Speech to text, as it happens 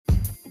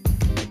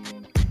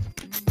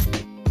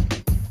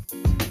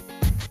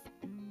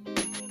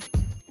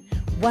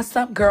What's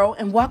up, girl?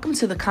 And welcome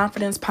to the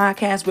Conf-HER-fence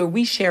podcast, where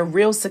we share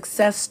real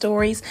success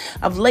stories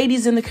of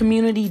ladies in the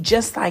community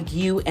just like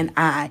you and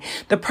I.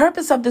 The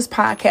purpose of this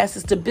podcast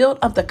is to build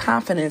up the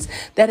confidence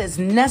that is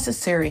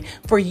necessary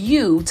for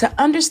you to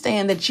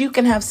understand that you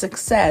can have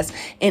success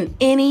in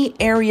any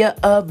area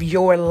of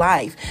your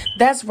life.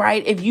 That's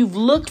right. If you've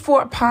looked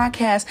for a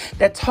podcast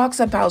that talks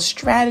about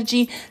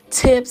strategy,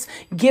 tips,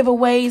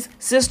 giveaways,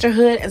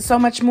 sisterhood, and so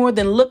much more,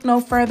 then look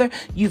no further.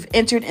 You've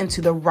entered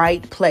into the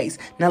right place.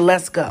 Now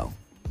let's go.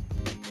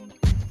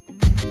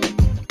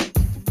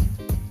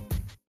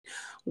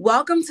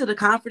 Welcome to the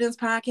Conf-HER-fence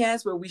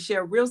podcast, where we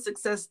share real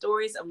success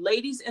stories of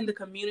ladies in the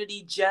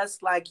community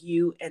just like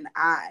you and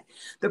I.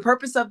 The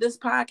purpose of this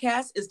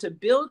podcast is to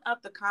build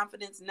up the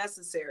confidence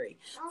necessary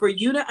for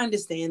you to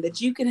understand that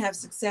you can have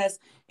success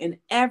in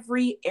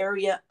every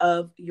area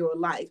of your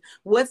life.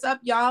 What's up,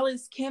 y'all?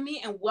 It's Kimmy,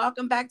 and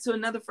welcome back to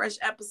another fresh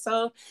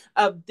episode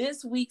of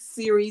this week's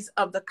series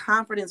of the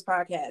Conf-HER-fence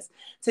podcast.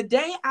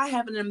 Today, I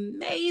have an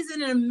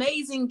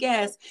amazing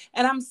guest,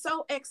 and I'm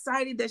so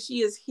excited that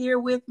she is here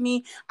with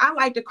me. I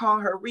like to call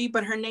her Reda,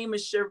 but her name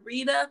is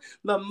Reda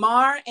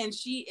LeMar, and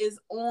she is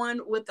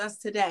on with us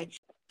today.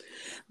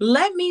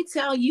 Let me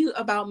tell you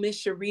about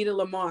Miss Reda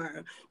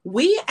LeMar.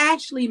 We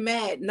actually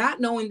met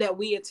not knowing that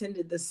we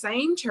attended the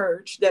same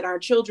church, that our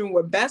children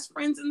were best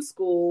friends in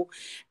school,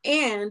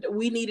 and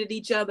we needed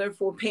each other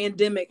for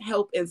pandemic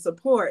help and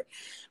support.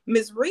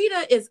 Miss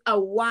Reda is a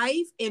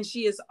wife, and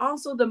she is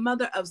also the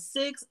mother of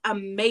 6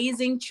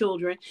 amazing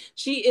children.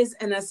 She is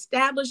an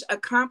established,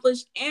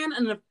 accomplished, and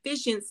an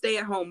efficient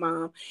stay-at-home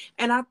mom.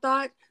 And I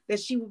thought that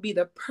she would be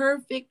the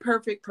perfect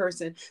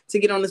person to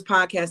get on this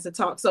podcast to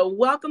talk. So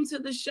welcome to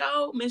the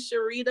show, Miss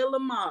Reda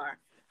LeMar.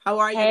 How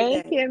are you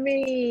today? Hey,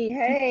 Kimmy.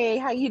 Hey,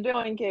 how you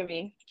doing,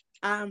 Kimmy?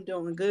 I'm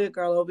doing good,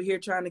 girl, over here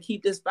trying to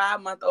keep this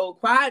 5-month-old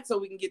quiet so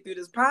we can get through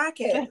this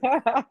podcast.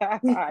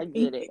 I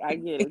get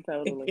it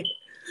totally.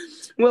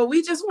 Well,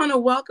 we just want to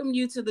welcome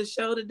you to the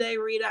show today,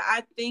 Reda.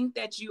 I think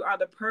that you are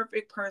the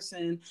perfect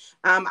person.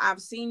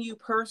 I've seen you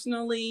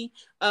personally,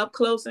 up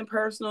close and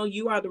personal.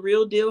 You are the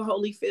real deal,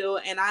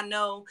 Holyfield, and I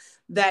know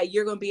that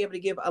you're going to be able to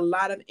give a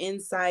lot of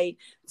insight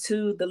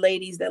to the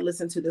ladies that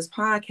listen to this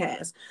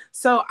podcast.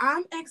 So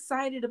I'm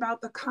excited about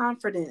the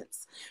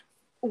confidence.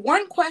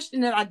 One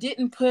question that I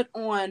didn't put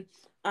on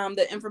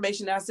the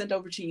information that I sent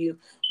over to you.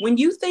 When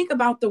you think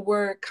about the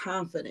word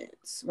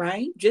confidence,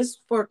 right?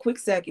 Just for a quick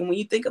second, when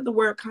you think of the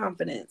word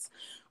confidence,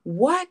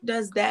 what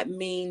does that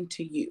mean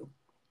to you?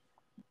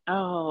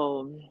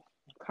 Oh,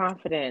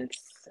 confidence.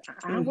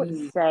 I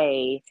would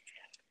say,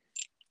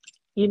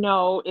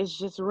 it's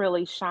just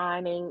really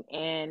shining.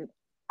 And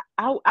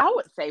I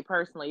would say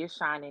personally, it's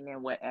shining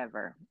in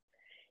whatever.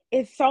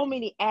 It's so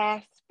many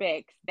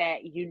aspects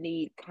that you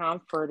need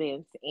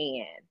confidence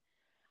in.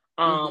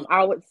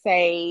 I would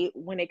say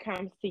when it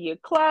comes to your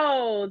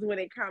clothes, when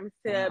it comes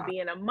to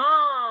being a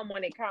mom,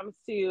 when it comes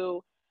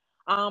to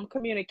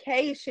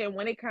communication,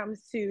 when it comes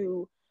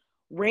to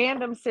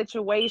random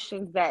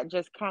situations that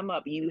just come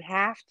up, you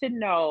have to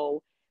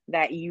know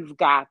that you've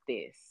got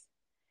this.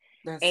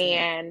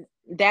 And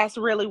that's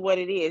really what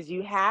it is.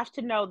 You have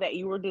to know that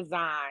you were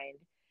designed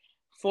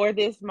for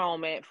this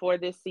moment, for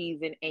this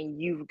season,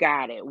 and you've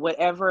got it.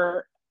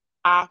 Whatever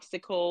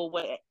obstacle,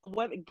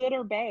 what good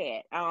or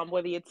bad,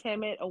 whether you're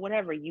timid or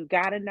whatever, you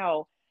got to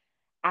know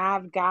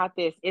I've got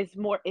this. It's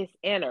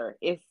inner.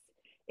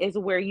 It's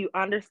where you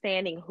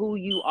understanding who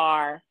you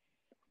are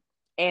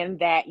and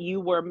that you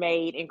were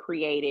made and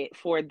created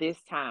for this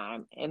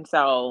time. And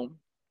so,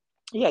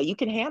 yeah, you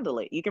can handle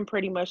it. You can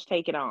pretty much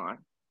take it on.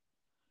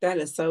 That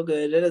is so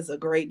good. That is a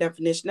great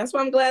definition. That's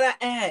why I'm glad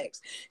I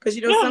asked. Because,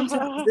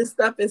 sometimes this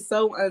stuff is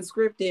so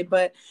unscripted.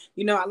 But,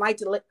 I like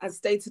to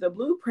stay to the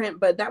blueprint.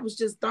 But that was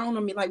just thrown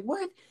on me like,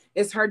 what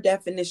is her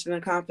definition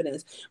of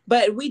confidence?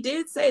 But we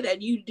did say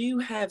that you do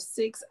have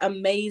 6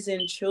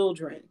 amazing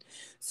children.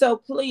 So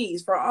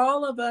please, for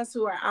all of us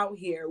who are out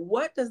here,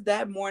 what does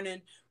that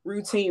morning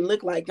routine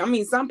look like? I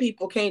mean, some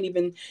people can't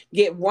even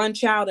get one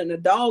child and a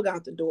dog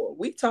out the door.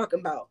 We're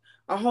talking about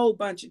a whole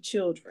bunch of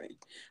children.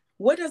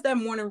 What does that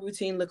morning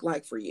routine look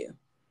like for you?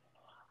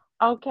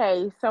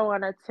 Okay, so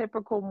on a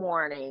typical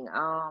morning,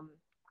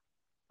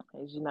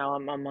 as you know,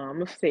 I'm a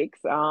mom of 6.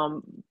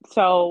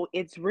 So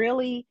it's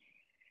really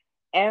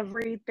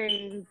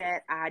everything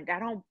that I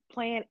don't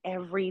plan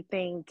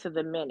everything to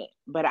the minute,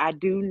 but I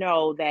do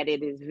know that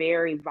it is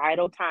very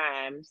vital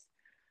times,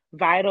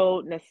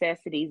 vital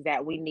necessities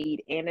that we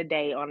need in a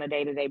day on a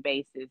day-to-day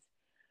basis,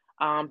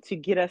 to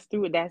get us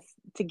through it. That's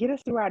to get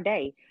us through our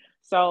day.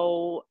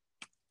 So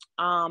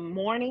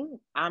morning,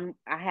 I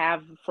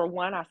have, for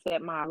one, I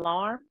set my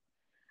alarm.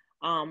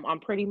 I'm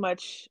pretty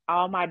much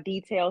all my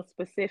detailed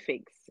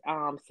specifics.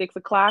 6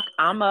 o'clock,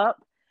 I'm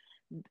up.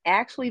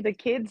 Actually, the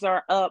kids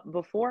are up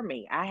before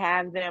me. I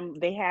have them,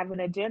 they have an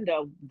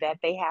agenda that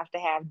they have to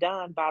have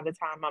done by the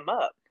time I'm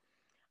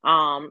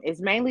up. It's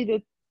mainly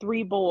the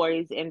 3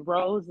 boys, and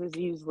Rose is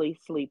usually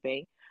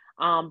sleeping.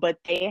 But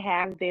they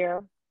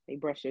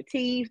brush their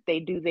teeth,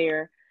 they do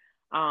their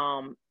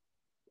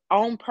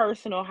own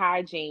personal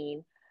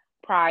hygiene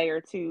prior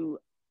to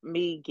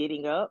me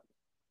getting up.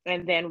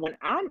 And then when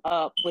I'm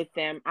up with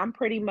them, I'm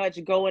pretty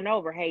much going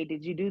over, hey,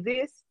 did you do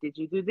this? Did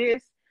you do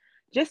this?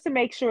 Just to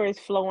make sure it's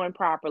flowing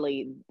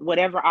properly,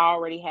 whatever I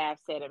already have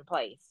set in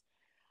place.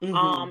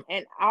 Mm-hmm.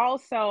 And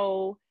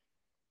also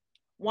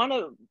one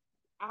of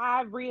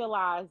I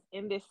realized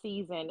in this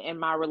season in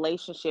my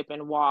relationship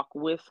and walk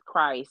with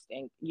Christ,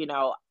 and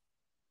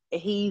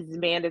he's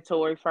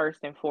mandatory first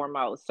and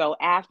foremost. So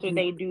after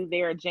they do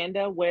their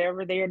agenda,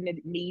 wherever their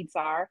needs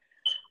are,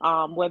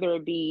 whether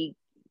it be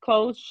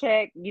clothes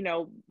check,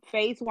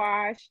 face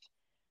washed,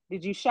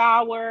 did you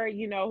shower,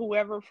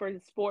 whoever for the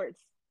sports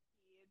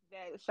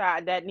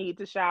that need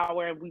to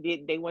shower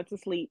and they went to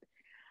sleep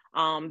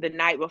the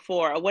night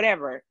before or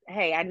whatever.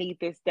 Hey, I need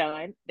this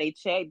done. They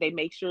check, they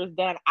make sure it's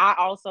done. I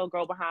also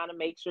go behind and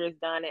make sure it's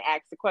done and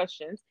ask the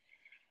questions.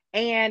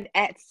 And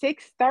at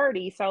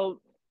 6:30, so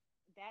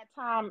that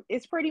time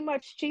it's pretty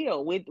much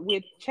chill with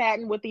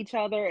chatting with each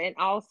other and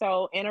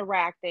also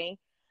interacting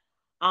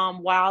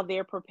while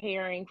they're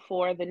preparing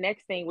for the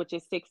next thing, which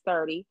is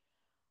 6:30.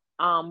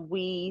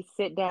 We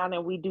sit down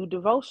and we do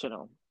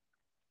devotional.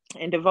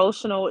 And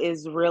devotional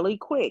is really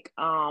quick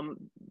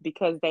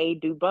because they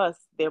do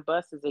their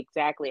bus is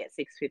exactly at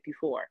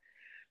 6:54.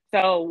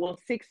 So well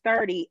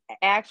 6:30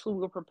 actually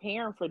we're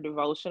preparing for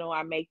devotional.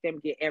 I make them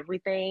get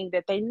everything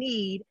that they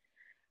need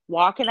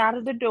walking out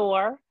of the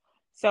door.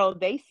 So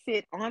they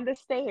sit on the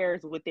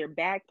stairs with their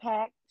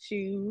backpack,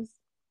 shoes,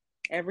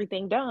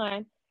 everything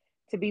done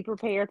to be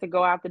prepared to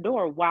go out the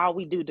door while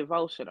we do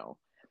devotional.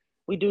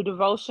 We do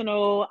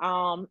devotional.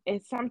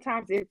 And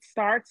sometimes it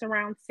starts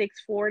around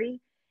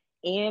 6:40,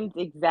 ends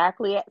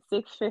exactly at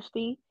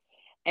 6:50,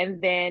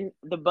 and then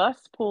the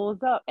bus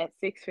pulls up at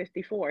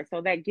 6:54.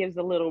 So that gives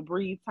a little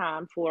breathe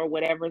time for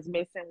whatever's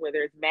missing,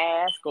 whether it's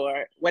mask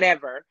or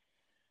whatever.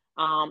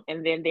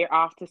 And then they're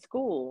off to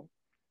school.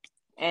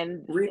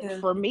 And Rita,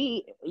 for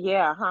me,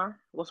 yeah, huh?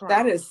 What's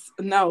that wrong? is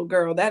no,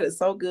 girl. That is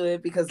so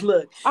good because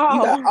look,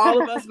 you got Oh,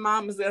 all of us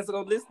mamas that's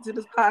gonna listen to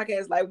this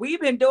podcast. Like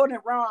we've been doing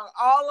it wrong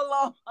all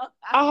along.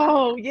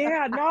 oh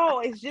yeah, no,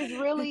 it's just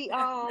really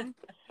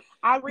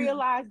I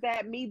realized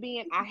that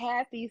I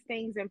had these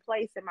things in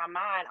place in my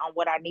mind on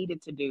what I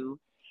needed to do.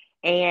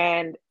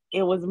 And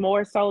it was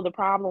more so the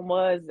problem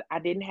was I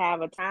didn't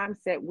have a time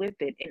set with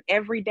it. And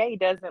every day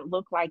doesn't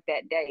look like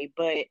that day,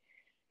 but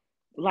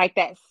like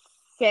that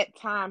set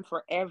time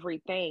for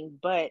everything,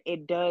 but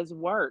it does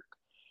work.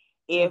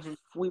 If Hmm.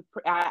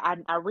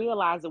 I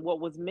realized that what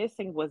was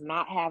missing was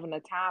not having the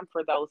time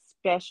for those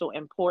special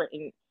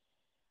important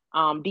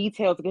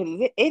details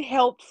because it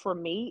helped for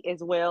me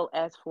as well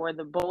as for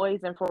the boys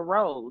and for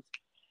Rose.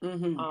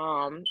 Hmm.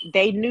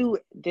 They knew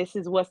this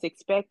is what's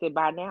expected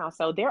by now,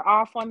 so they're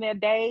off on their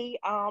day.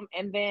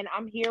 And then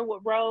I'm here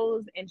with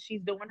Rose and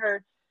she's doing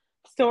her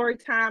story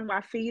time.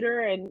 I feed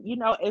her, and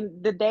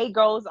and the day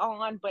goes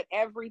on, but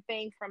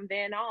everything from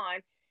then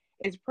on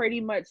is pretty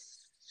much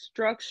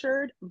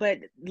structured but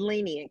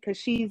lenient because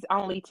she's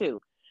only 2.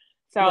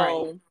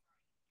 Right. So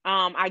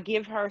I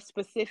give her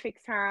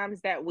specific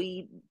times that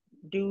we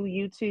do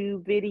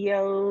YouTube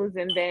videos,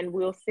 and then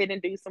we'll sit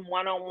and do some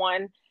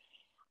one-on-one.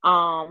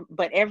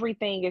 But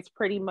everything is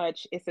pretty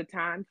much it's a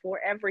time for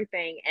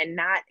everything, and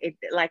not it.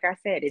 Like I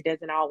said, it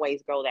doesn't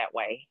always go that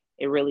way.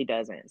 It really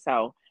doesn't.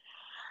 So,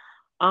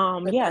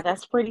 But yeah, that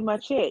that's pretty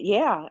much it.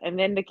 Yeah, and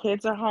then the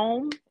kids are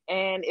home,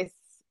 and it's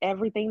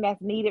everything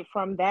that's needed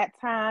from that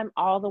time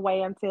all the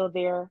way until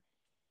they're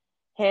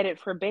headed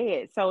for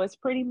bed. So it's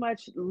pretty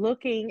much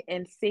looking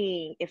and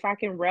seeing if I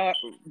can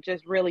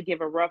just really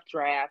give a rough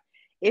draft.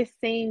 It's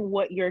seeing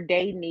what your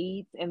day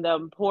needs and the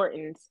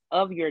importance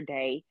of your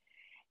day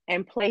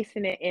and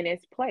placing it in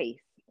its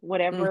place. mm,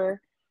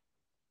 Whatever,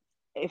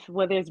 if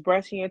whether it's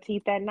brushing your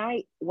teeth at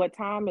night, what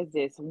time is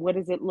this? What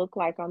does it look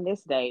like on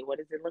this day? What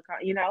does it look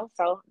like?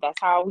 So that's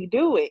how we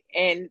do it.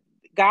 And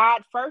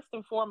God, first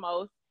and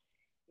foremost,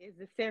 is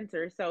the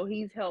center. So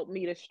He's helped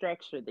me to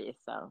structure this.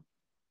 So,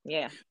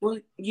 yeah. well,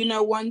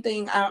 one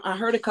thing I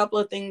heard a couple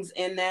of things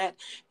in that,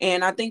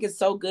 and I think it's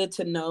so good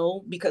to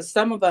know because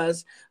some of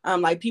us,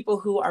 like people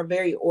who are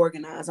very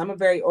organized. I'm a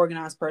very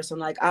organized person.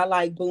 Like I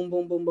like boom,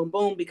 boom, boom, boom,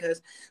 boom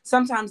because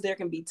sometimes there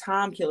can be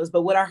time killers.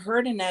 But what I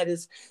heard in that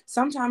is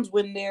sometimes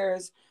when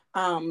there's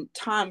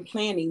time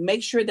planning,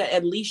 make sure that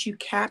at least you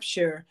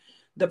capture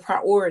the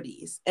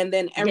priorities and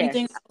then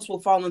everything Yes. else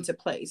will fall into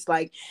place.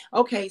 Like,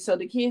 okay, so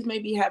the kids may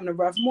be having a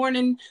rough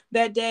morning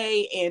that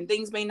day and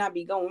things may not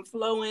be going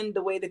flowing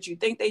the way that you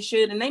think they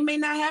should, and they may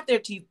not have their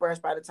teeth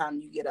brushed by the time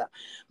you get up.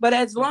 But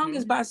as long Hmm.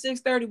 as by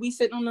 6:30 we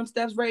sitting on them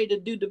steps ready to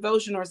do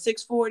devotion, or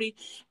 6:40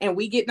 and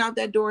we getting out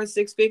that door at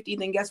 6:50,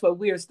 then guess what,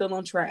 we are still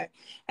on track.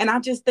 And I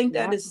just think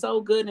that Yep. is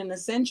so good and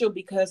essential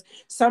because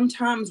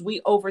sometimes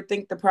we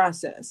overthink the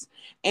process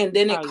and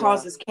then Oh it yeah.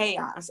 causes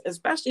chaos,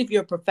 especially if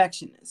you're a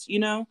perfectionist,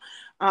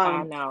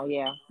 I um know.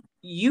 Yeah.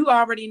 you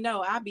already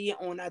know I be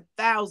on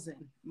 1,000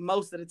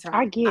 most of the I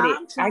time. get it.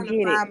 I'm I trying to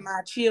get it. find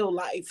my chill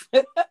life.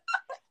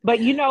 But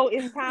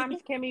it's times,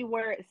 Kimmy,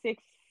 where at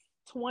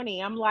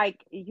 6:20, I'm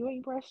like, you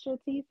ain't brushed your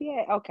teeth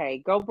yet?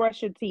 Okay, go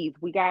brush your teeth.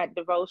 We got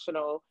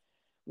devotional.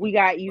 we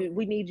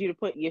need you to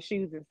put your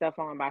shoes and stuff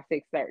on by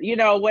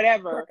 6:30,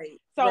 whatever.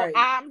 Right, So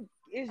right.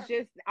 it's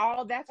just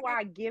all, that's why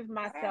I give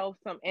myself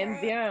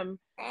and them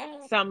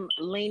some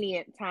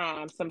lenient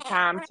time, some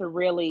time to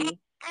really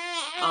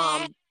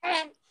um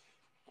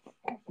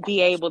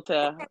be able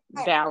to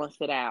balance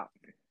it out.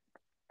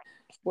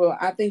 Well,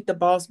 I think the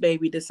boss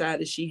baby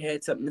decided she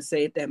had something to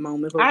say at that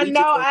moment, but I we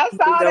know, just gonna I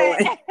keep it saw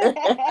going.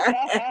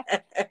 that.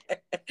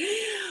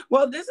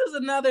 Well, this is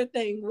another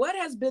thing. What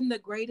has been the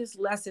greatest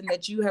lesson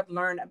that you have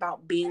learned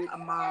about being a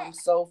mom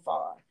so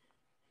far?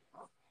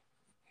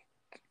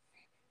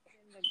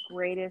 The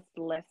greatest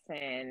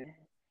lesson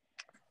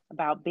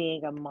about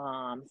being a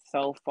mom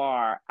so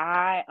far,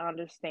 I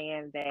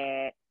understand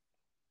that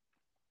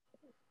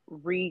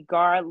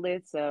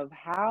regardless of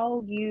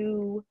how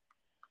you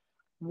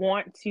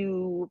want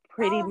to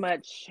pretty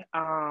much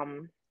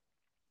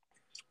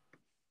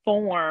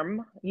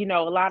form, a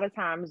lot of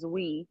times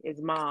we as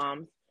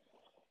moms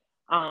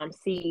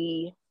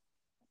see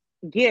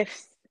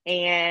gifts,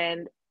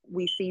 and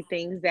we see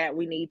things that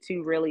we need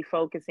to really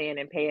focus in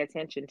and pay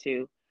attention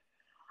to,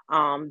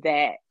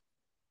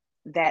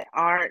 that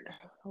aren't,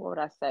 what would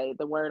I say,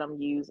 the word I'm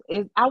using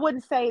is, I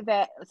wouldn't say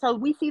that. So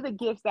we see the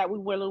gifts that we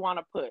really want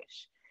to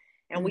push,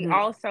 and we Hmm.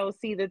 also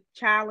see the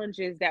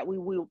challenges that we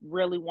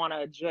really want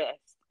to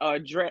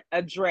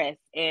address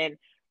and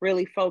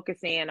really focus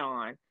in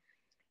on.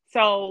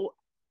 So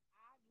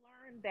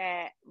I've learned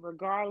that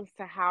regardless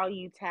to how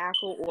you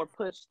tackle or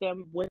push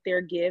them with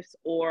their gifts,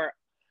 or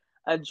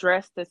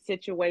address the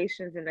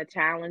situations and the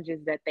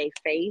challenges that they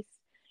face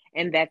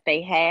and that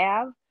they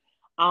have,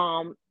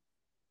 um,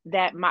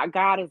 that my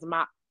God is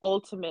my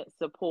ultimate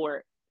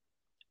support,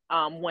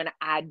 when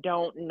I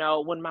don't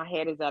know, when my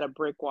head is at a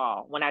brick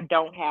wall, when I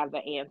don't have the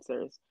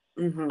answers.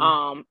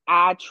 Hmm.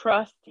 I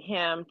trust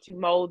him to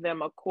mold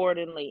them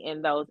accordingly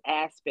in those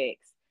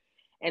aspects.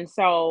 And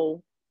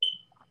so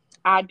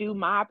I do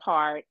my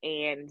part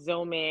and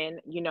zoom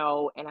in, and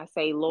I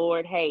say,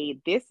 Lord, hey,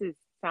 this is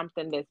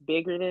something that's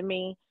bigger than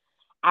me.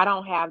 I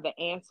don't have the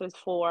answers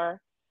for.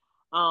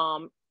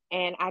 Um,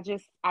 and I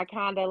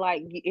kind of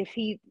like, if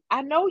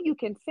I know you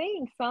can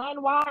sing,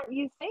 son, why aren't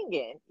you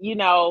singing?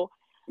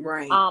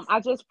 Right,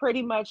 I just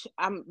pretty much,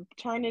 I'm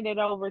turning it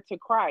over to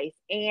Christ.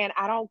 And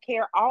I don't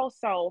care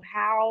also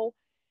how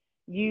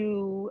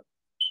you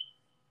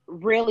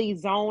really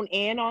zone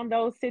in on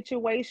those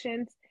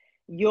situations.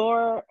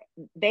 Your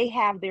They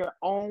have their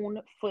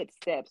own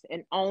footsteps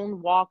and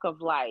own walk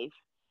of life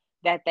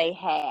that they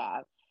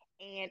have,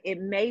 and it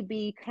may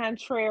be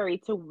contrary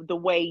to the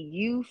way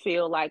you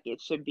feel like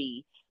it should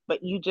be,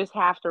 but you just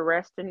have to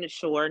rest in the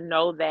shore,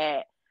 know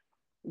that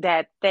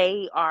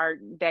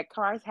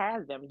Christ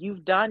has them.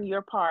 You've done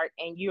your part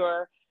and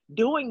you're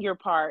doing your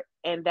part,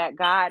 and that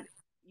God,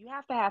 you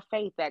have to have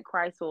faith that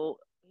Christ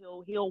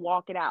he'll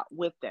walk it out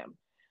with them.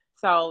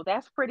 So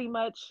that's pretty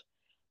much,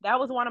 that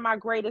was one of my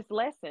greatest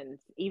lessons,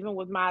 even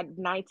with my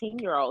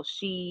 19-year-old.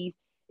 She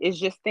is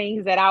just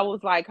things that I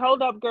was like,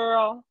 hold up,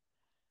 girl.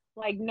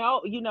 Like,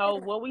 no,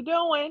 what we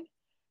doing?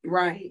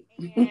 right.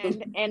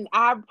 And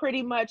I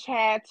pretty much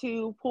had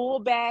to pull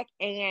back,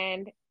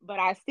 but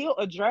I still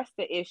addressed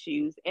the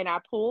issues, and I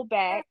pulled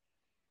back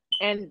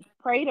and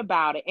prayed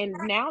about it.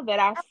 And now that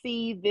I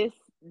see this,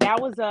 that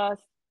was a time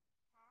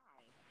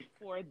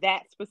for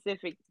that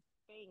specific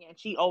thing, and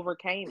she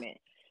overcame it.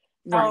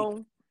 Right.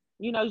 So,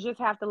 you just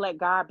have to let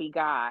God be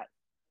God.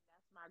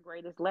 That's my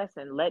greatest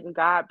lesson, letting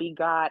God be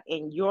God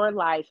in your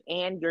life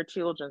and your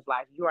children's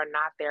life. You are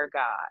not their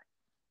God.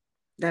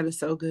 That is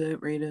so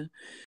good, Rita.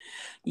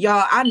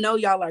 Y'all, I know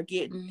y'all are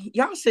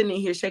y'all sitting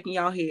in here shaking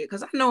y'all head,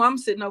 because I know I'm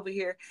sitting over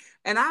here,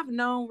 and I've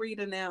known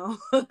Rita now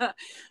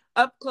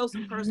up close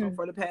and personal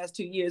for the past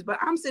 2 years, but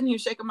I'm sitting here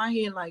shaking my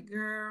head like,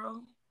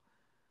 girl,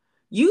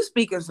 you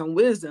speaking some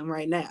wisdom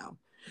right now.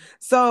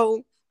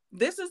 So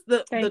this is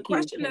the Thank you,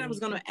 question that I was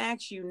King. going to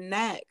ask you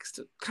next,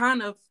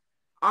 kind of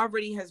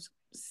already has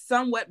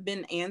somewhat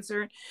been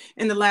answered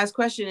in the last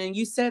question. And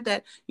you said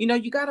that,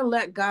 you got to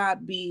let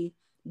God be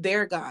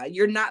their God.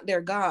 You're not their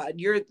God.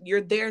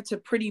 You're there to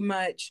pretty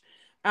much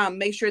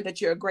make sure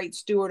that you're a great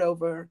steward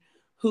over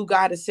who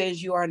God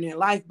says you are in their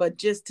life, but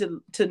just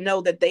to know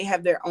that they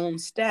have their own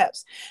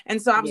steps.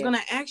 And so I was Yes. going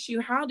to ask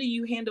you, how do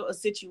you handle a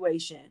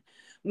situation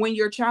when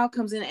your child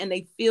comes in and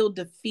they feel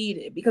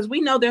defeated? Because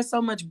we know there's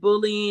so much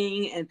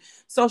bullying, and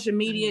social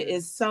media Mhm.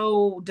 is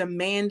so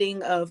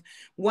demanding of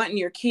wanting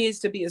your kids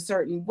to be a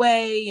certain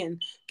way,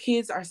 and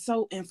kids are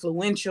so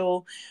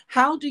influential.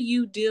 How do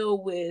you deal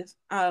with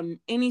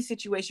any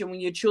situation when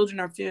your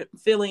children are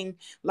feeling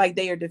like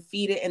they are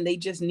defeated and they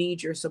just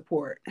need your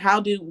support?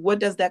 What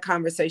does that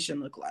conversation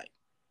look like?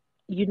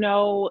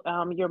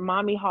 Your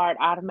mommy heart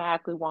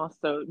automatically wants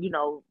to,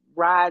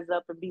 rise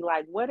up and be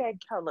like, what that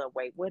color?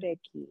 Wait, what that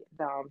kid?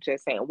 No, I'm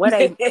just saying,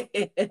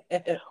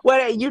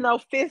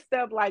 fist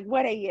up, like,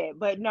 what they at?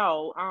 But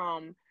no,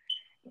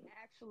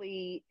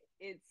 actually,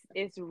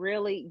 it's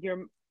really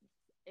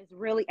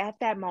at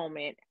that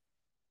moment,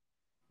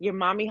 your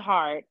mommy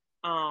heart,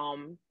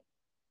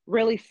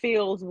 really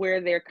feels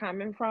where they're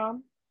coming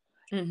from,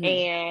 Hmm.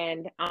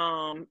 and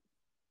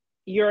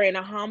you're in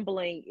a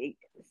humbling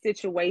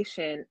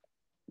situation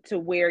to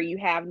where you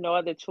have no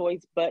other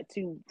choice but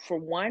to, for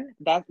one,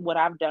 that's what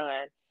I've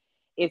done,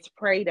 is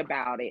prayed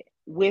about it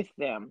with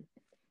them.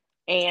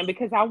 And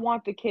because I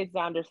want the kids to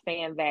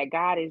understand that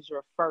God is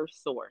your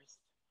first source.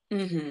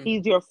 Mm-hmm.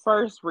 He's your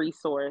first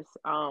resource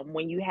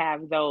when you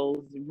have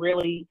those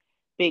really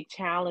big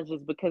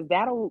challenges, because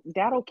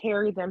that'll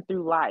carry them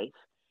through life.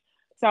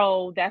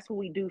 So that's what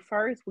we do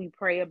first. We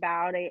pray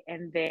about it,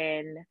 and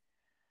then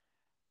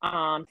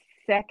um,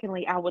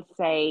 secondly, I would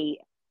say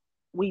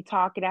we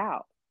talk it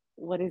out.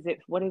 What is it?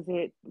 What is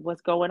it?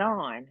 What's going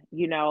on?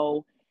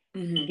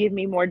 Mm-hmm. Give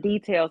me more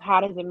details. How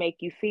does it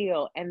make you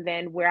feel? And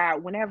then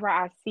whenever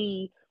I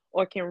see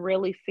or can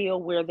really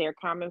feel where they're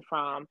coming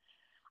from,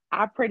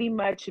 I pretty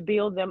much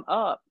build them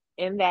up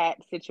in that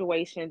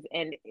situations.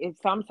 And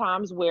it's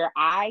sometimes where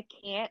I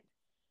can't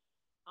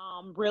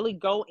really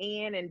go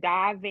in and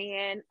dive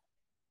in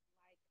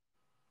like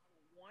I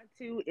would want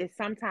to. Is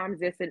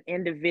sometimes it's an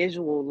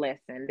individual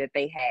lesson that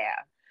they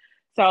have.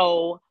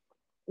 So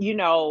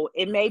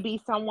it may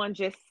be someone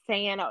just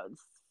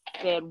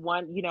said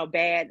one,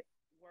 bad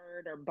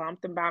word, or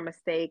bumped them by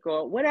mistake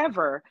or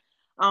whatever.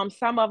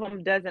 Some of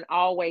them doesn't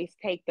always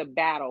take the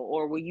battle,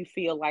 or where you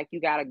feel like you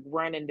got to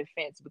run in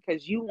defense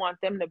because you want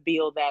them to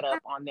build that up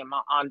on them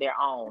on their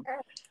own.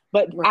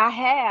 But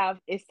Right.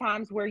 it's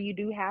times where you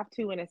do have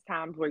to, and it's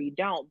times where you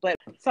don't. But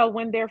so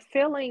when they're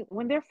feeling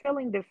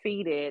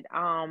defeated,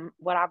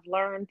 what I've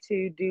learned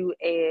to do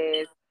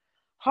is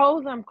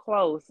hold them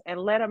close and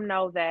let them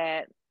know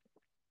that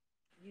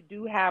you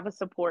do have a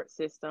support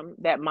system,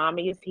 that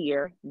mommy is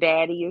here,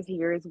 daddy is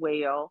here as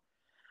well.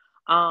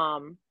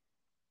 Um,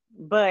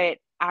 but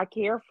I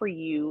care for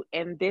you,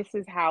 and this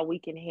is how we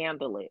can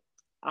handle it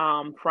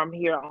from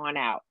here on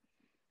out.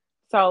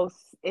 So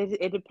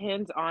it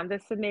depends on the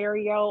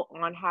scenario,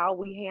 on how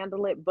we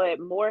handle it, but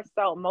more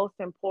so, most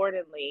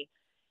importantly,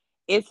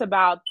 it's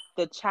about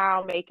the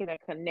child making a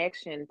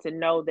connection to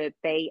know that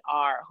they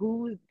are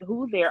who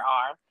they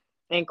are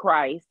in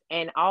Christ,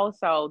 and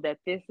also that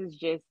this is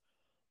just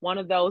one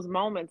of those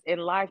moments in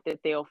life that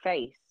they'll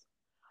face,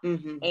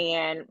 Mm-hmm.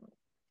 and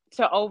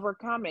to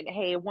overcome it.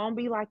 Hey, it won't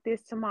be like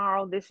this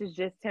tomorrow. This is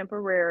just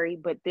temporary,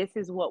 but this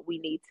is what we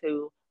need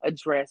to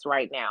address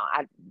right now.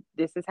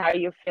 This is how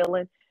you're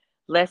feeling.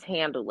 Let's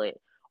handle it.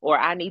 Or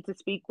I need to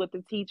speak with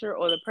the teacher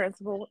or the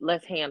principal.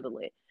 Let's handle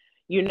it.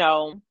 You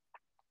know,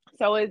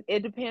 so it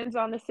depends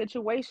on the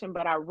situation,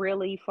 but I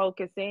really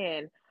focus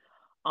in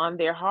on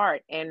their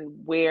heart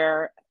and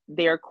where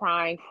they're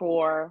crying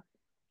for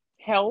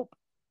help,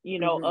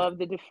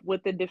 Mm-hmm.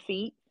 with the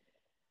defeat,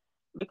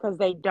 because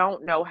they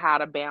don't know how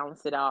to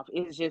balance it off.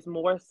 It's just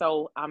more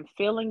so, I'm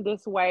feeling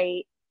this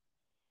way.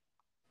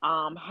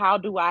 How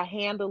do I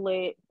handle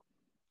it?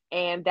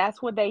 And that's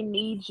what they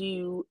need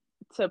you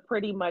to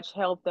pretty much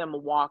help them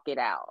walk it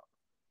out.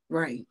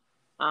 Right.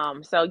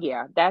 So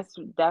yeah, that's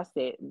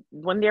it.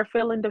 When they're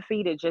feeling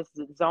defeated, just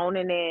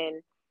zoning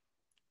in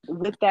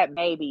with that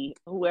baby,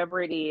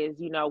 whoever it is,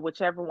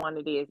 whichever one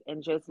it is,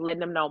 and just letting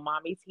them know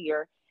mommy's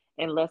here,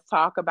 and let's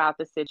talk about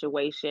the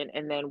situation,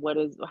 and then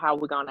how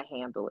we're gonna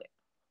handle it.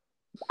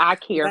 I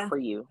care Yeah. for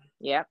you.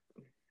 Yep.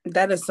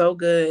 That is so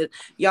good.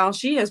 Y'all,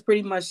 she has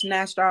pretty much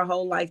snatched our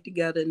whole life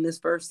together in this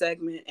first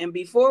segment. And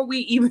before we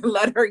even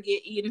let her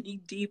get any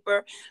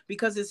deeper,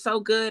 because it's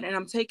so good, and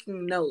I'm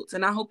taking notes,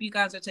 and I hope you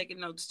guys are taking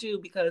notes too,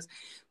 because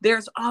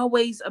there's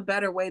always a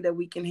better way that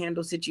we can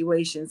handle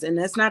situations. And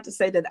that's not to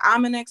say that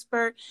I'm an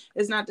expert,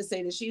 it's not to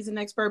say that she's an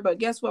expert, but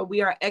guess what? We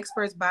are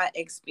experts by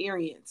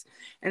experience.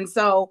 And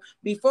so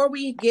before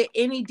we get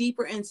any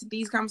deeper into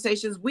these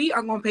conversations, we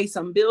are going to pay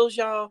some bills,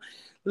 y'all.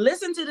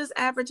 Listen to this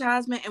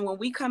advertisement, and when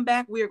we come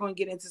back, we are going to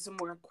get into some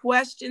more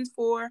questions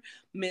for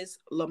Miss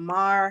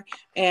LeMar.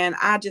 And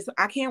I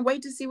can't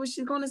wait to see what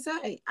she's going to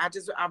say. I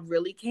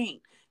really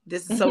can't.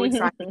 This is so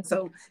exciting.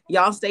 So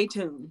y'all stay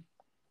tuned.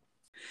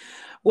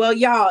 Well,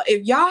 y'all,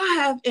 if y'all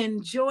have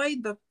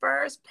enjoyed the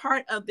first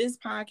part of this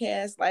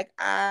podcast, like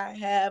I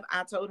have,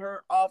 I told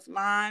her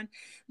offline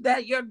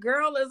that your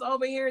girl is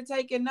over here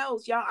taking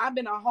notes. Y'all, I've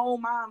been a whole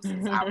mom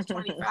since I was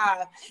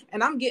 25,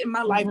 and I'm getting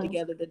my life Mhm.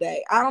 together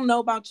today. I don't know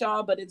about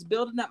y'all, but it's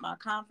building up my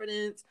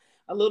confidence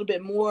a little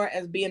bit more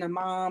as being a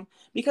mom,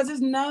 because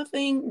there's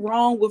nothing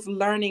wrong with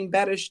learning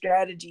better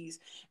strategies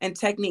and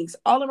techniques.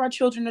 All of our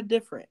children are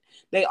different.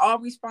 They all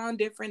respond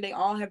different. They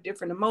all have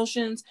different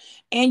emotions,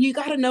 and you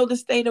got to know the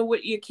state of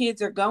what your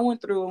kids are going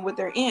through and what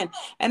they're in.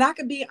 And I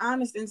could be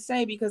honest and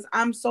say, because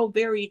I'm so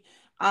very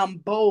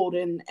bold,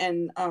 and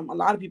a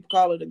lot of people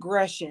call it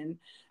aggression.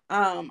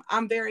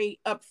 I'm very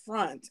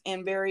upfront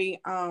and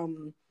very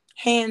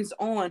hands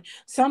on.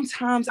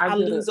 Sometimes I I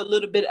get it. lose a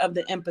little bit of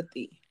the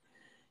empathy.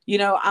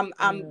 I'm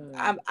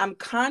Mm. I'm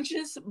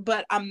conscious,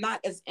 but I'm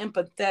not as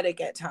empathetic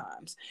at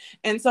times.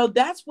 And so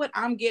that's what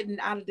I'm getting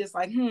out of this.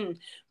 Like,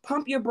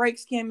 pump your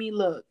brakes, Kimmy.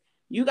 Look,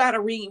 you got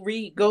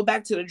to go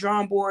back to the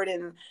drawing board,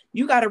 and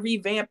you got to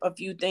revamp a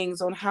few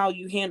things on how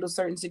you handle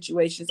certain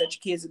situations that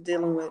your kids are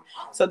dealing with,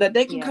 so that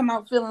they can Yeah. come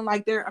out feeling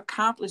like they're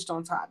accomplished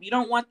on top. You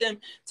don't want them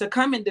to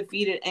come in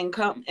defeated and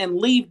come and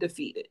leave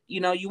defeated.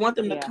 You want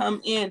them to Yeah.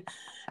 come in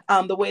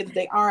the way that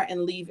they are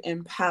and leave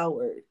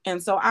empowered.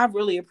 And so I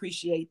really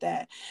appreciate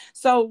that.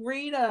 So You're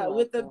Rita,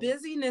 with the welcome.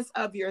 busyness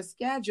of your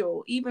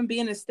schedule, even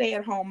being a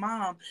stay-at-home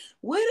mom,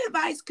 what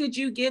advice could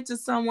you give to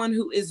someone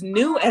who is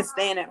new at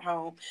staying at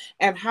home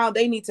and how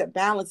they need to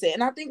balance it?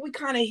 And I think we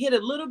kind of hit a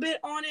little bit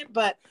on it,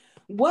 but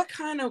what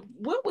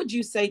would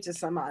you say to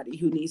somebody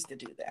who needs to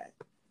do that?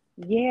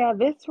 Yeah,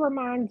 this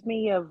reminds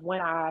me of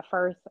when I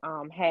first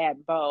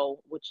had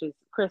Bo, which is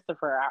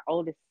Christopher, our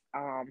oldest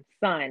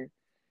son,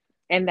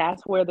 and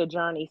that's where the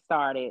journey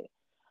started.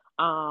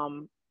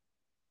 Um,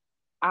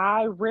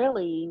 I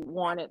really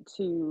wanted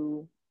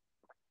to.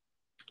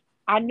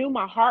 I knew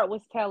my heart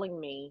was telling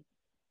me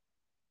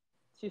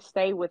to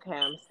stay with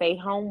him, stay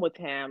home with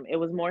him. It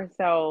was more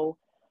so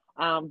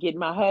getting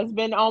my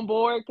husband on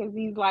board because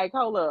he's like,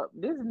 "Hold up,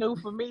 this is new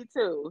for me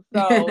too."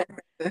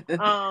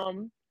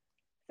 Um,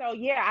 So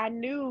yeah, I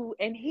knew,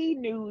 and he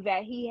knew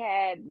that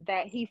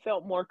he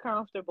felt more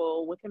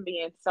comfortable with him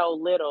being so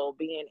little,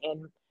 being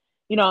in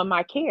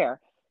my care.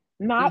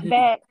 Not Mhm.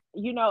 that,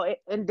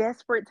 in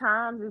desperate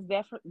times is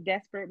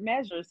desperate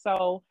measures.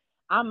 So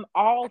I'm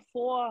all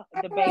for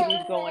the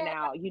babies going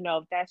out.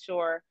 If that's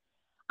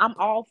I'm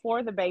all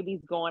for the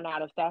babies going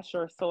out if that's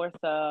your source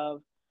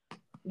of,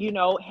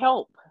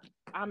 help.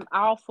 I'm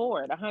all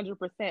for it,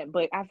 100%.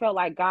 But I felt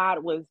like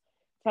God was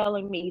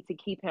telling me to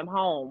keep him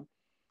home,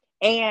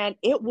 and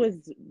it was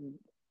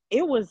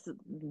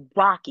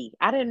rocky.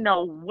 I didn't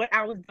know what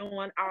I was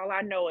doing. All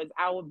I know is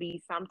I would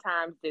be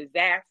sometimes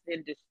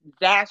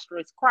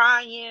disastrous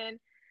crying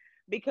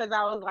because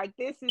I was like,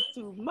 this is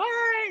too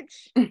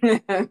much.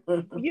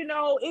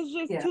 It's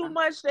just too Yeah.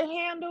 much to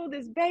handle,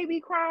 this baby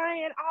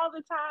crying all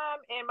the time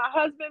and my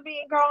husband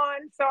being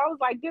gone. So I was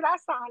like, did I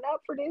sign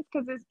up for this?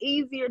 Because it's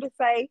easier to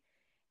say,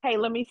 hey,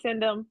 let me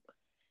send them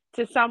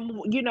to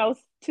some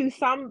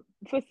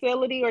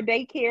facility or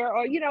daycare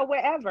or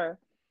wherever.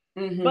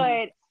 Hmm.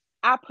 But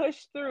I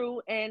pushed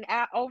through, and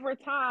over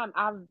time,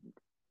 I've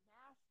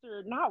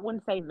mastered. Not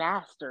wouldn't say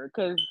mastered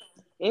because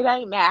it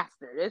ain't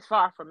mastered. It's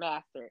far from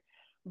mastered.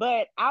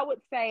 But I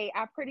would say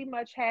I pretty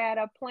much had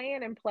a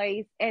plan in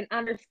place and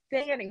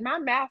understanding. My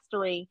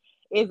mastering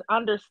is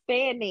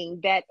understanding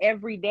that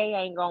every day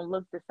ain't gonna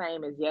look the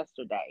same as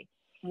yesterday.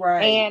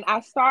 Right. And I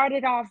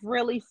started off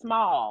really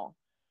small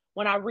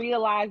when I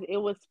realized it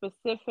was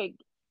specific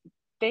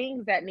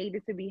things that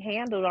needed to be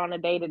handled on a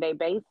day-to-day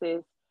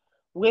basis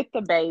with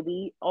the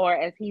baby, or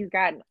as he's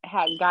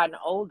had gotten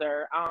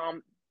older,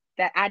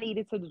 that I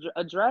needed to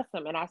address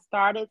him. And I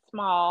started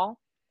small,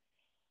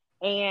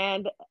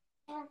 and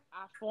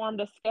I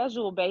formed a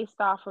schedule based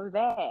off of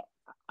that.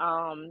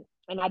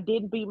 And I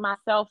didn't beat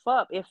myself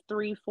up if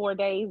 3 4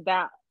 days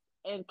that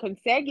and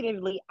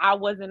consecutively I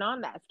wasn't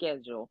on that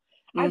schedule.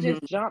 I just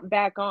Hmm. jumped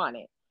back on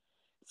it.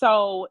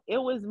 So it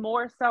was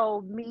more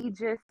so me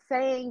just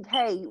saying,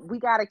 hey, we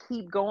got to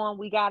keep going.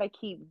 We got to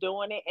keep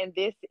doing it. And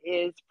this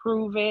is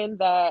proven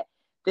that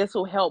this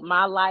will help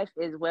my life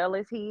as well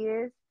as he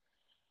is.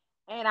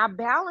 And I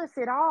balance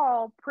it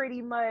all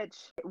pretty much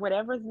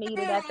whatever's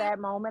needed at that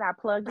moment. I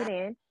plug it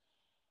in.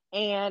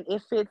 And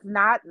if it's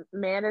not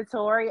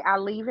mandatory, I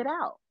leave it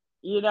out.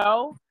 You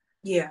know,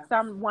 Yeah.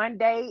 one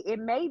day it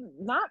may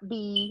not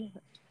be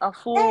a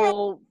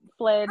full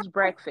fledged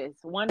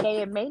breakfast. One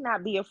day it may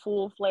not be a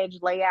full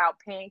fledged layout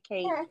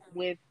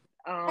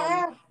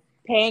um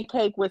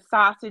pancake with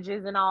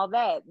sausages and all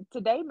that.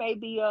 Today may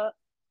be a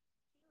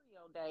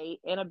cereal day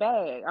in a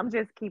bag. I'm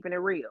just keeping it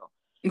real.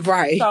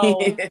 Right.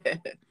 So,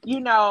 you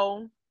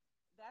know,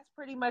 that's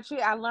pretty much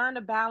it. I learned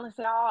to balance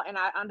it all, and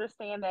I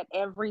understand that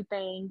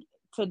everything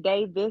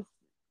today, this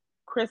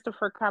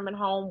Christopher coming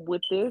home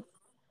with this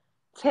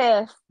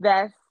test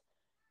that's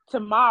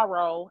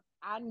tomorrow,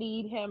 I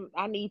need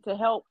to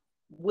help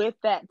with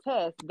that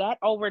test. That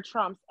over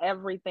trumps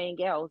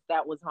everything else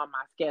that was on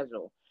my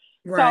schedule.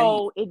 Right.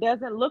 So it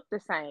doesn't look the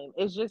same.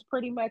 It's just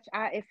pretty much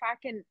if I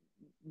can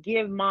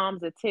give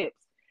moms a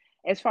tips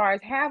as far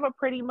as have a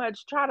pretty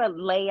much try to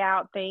lay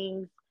out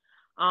things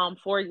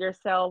for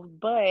yourself,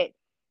 but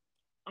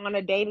on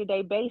a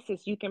day-to-day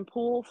basis you can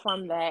pull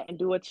from that and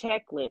do a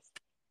checklist.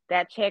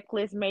 That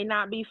checklist may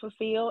not be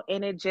fulfilled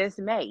and it just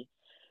may,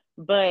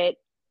 but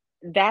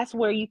that's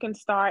where you can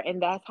start,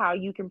 and that's how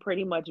you can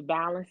pretty much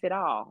balance it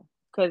all.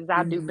 Because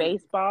I do Hmm.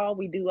 baseball,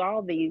 we do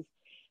all these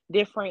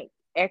different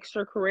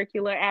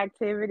extracurricular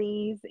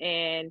activities,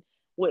 and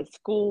with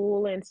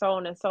school and so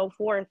on and so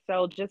forth.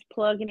 So just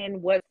plugging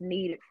in what's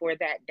needed for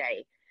that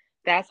day.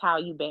 That's how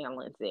you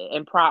balance it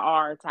and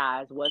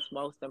prioritize what's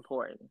most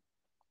important.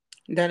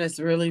 That is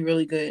really,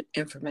 really good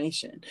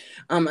information.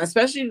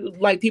 Especially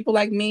like people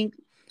like me.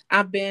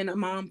 I've been a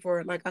mom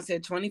for, like I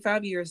said,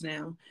 25 years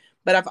now,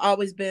 but I've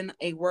always been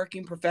a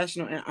working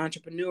professional and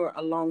entrepreneur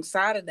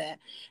alongside of that.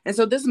 And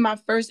so this is my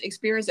first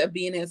experience of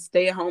being a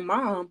stay-at-home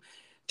mom,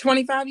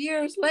 25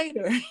 years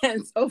later.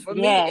 And so for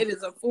me, Yes. it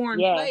is a foreign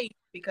Yes. place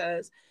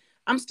because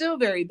I'm still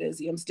very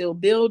busy. I'm still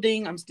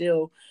building. I'm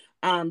still,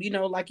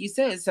 like you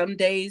said, some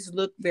days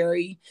look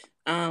very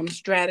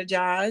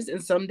strategized,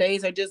 and some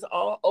days are just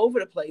all over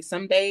the place.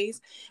 Some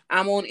days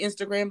I'm on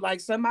Instagram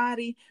like,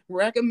 somebody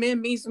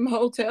recommend me some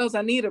hotels.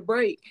 I need a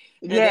break.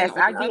 And then Yes, on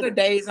I get other it.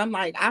 days, I'm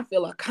like, I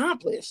feel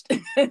accomplished.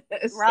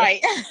 So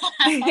Right.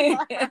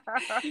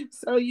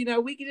 so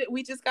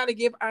we just got to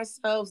give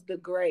ourselves the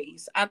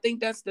grace. I think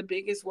that's the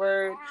biggest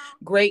word,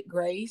 great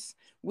grace.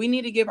 We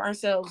need to give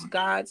ourselves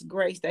God's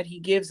grace that he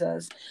gives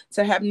us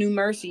to have new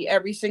mercy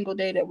every single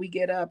day that we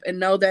get up, and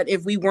know that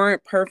if we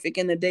weren't perfect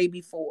in the day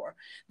before,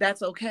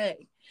 that's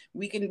okay.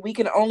 We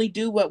can only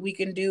do what we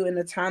can do in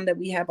the time that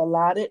we have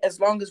allotted, as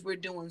long as we're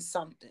doing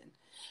something.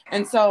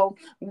 And so,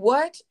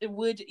 what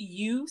would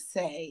you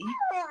say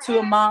to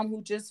a mom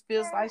who just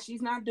feels like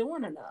she's not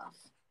doing enough?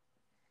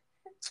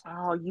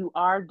 Oh, you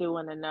are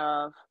doing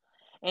enough.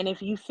 And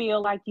if you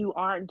feel like you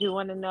aren't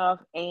doing enough,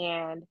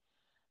 and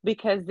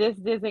because this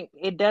doesn't,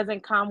 it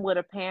doesn't come with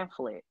a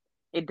pamphlet.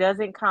 It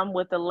doesn't come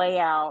with a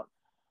layout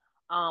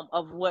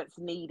of what's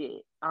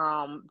needed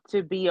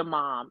to be a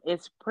mom.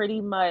 It's pretty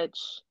much,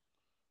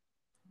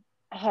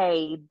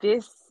 hey,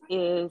 this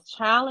is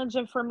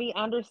challenging for me,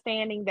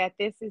 understanding that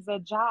this is a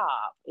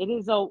job. It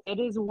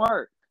is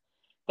work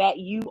that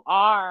you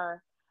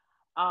are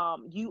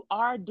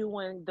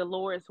doing the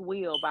Lord's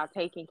will by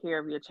taking care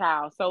of your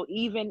child. So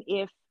even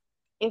if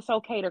it's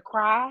okay to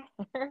cry,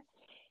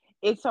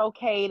 it's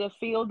okay to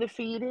feel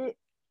defeated,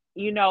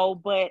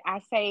 but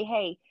I say,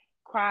 hey,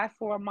 cry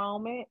for a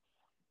moment,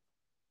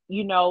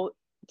 you know,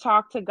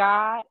 talk to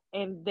God,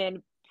 and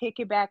then pick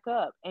it back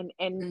up, and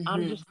Mm-hmm.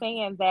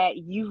 understand that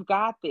you've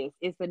got this.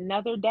 It's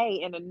another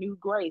day and a new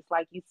grace,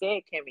 like you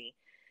said, Kimmy.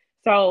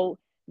 So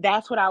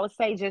that's what I would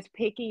say, just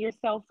picking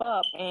yourself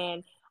up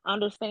and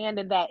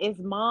understanding that it's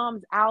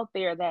moms out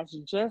there that's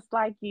just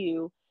like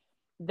you,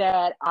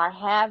 that are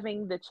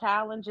having the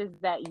challenges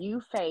that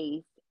you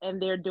face, and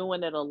they're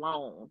doing it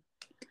alone.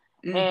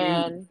 Mm-hmm.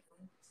 And,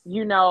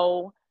 you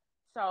know,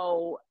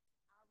 so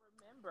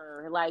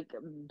remember, like,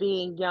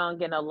 being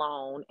young and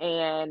alone,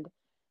 and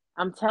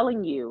I'm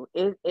telling you,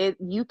 it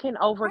you can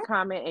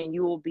overcome it, and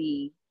you will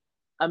be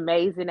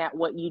amazing at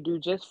what you do.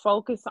 Just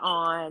focus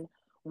on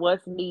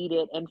what's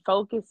needed, and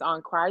focus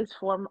on Christ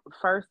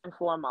first and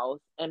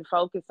foremost, and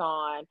focus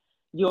on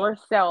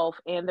yourself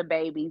and the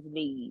baby's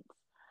needs.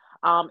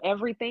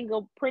 Everything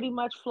will pretty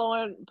much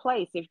flow in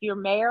place. If you're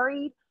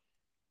married,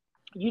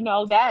 you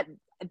know that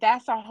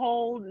that's a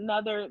whole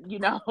nother,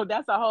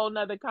 that's a whole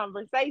nother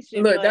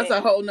conversation. Look, that's But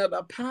a whole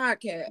nother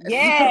podcast.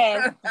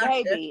 yes,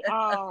 baby.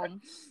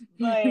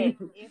 But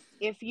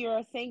if you're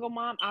a single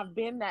mom, I've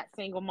been that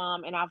single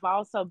mom, and I've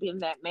also been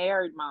that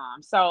married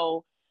mom.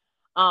 So,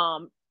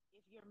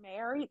 if you're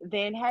married,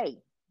 then hey,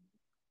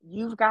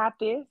 you've got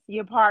this.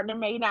 Your partner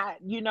may not,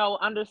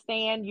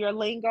 understand your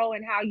lingo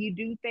and how you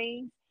do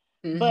things,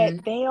 but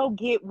Mm-hmm. they'll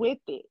get with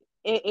it.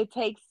 It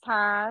takes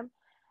time,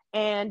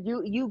 and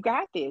you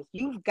got this.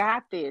 You've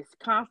got this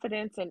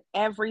confidence in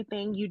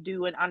everything you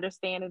do, and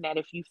understanding that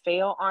if you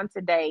fail on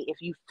today,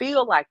 if you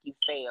feel like you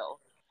fail,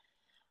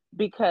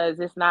 because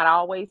it's not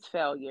always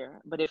failure,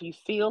 but if you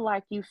feel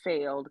like you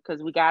failed,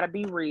 because we got to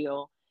be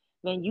real,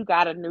 then you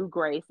got a new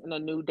grace and a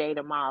new day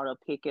tomorrow to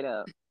pick it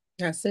up.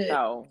 That's it.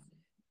 So,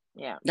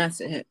 yeah.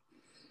 That's it.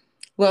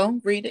 Well,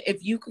 Rita,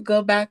 if you could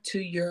go back to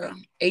your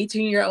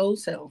 18-year-old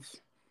self,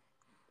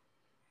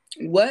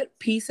 what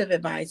piece of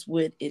advice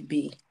would it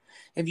be?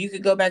 If you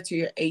could go back to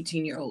your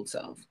 18-year-old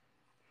self.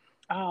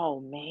 Oh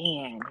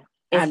man.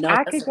 I If know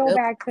I that's could a go good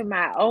back to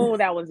my, oh,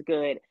 that was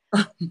good.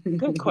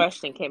 Good one.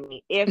 question,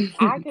 Kimmy. If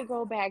I could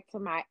go back to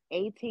my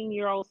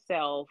 18-year-old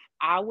self,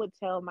 I would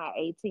tell my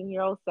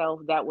 18-year-old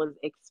self that was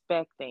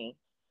expecting,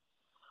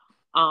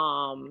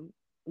 um,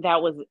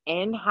 that was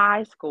in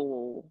high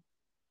school,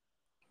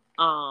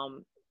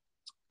 um,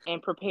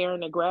 and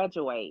preparing to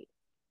graduate.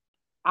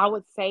 I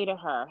would say to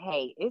her,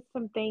 hey, it's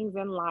some things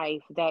in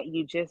life that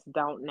you just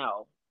don't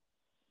know,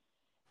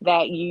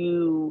 that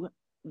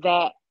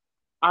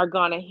are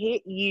going to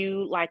hit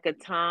you like a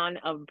ton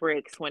of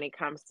bricks when it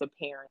comes to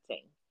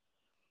parenting.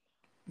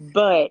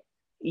 But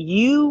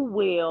you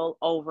will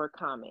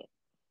overcome it.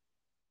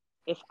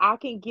 If I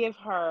can give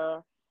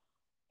her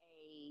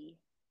a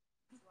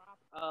drop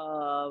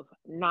of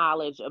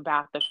knowledge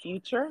about the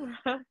future,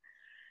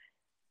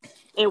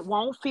 it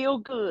won't feel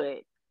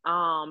good.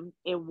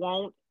 It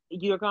won't,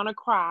 you're going to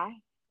cry.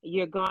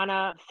 You're going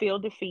to feel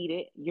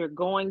defeated. You're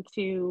going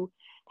to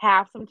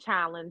have some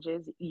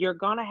challenges. You're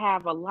going to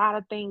have a lot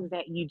of things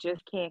that you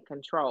just can't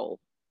control.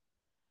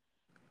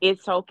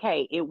 It's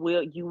okay. You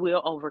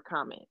will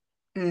overcome it.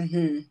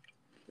 Mm-hmm.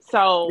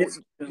 So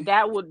It's true.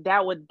 that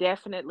would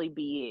definitely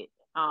be it.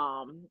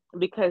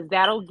 Because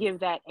that'll give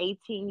that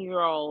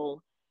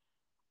 18-year-old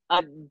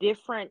a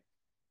different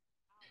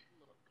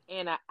outlook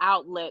and an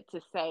outlet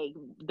to say,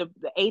 the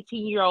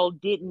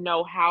 18-year-old didn't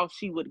know how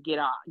she would get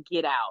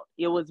out.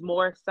 It was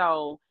more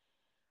so,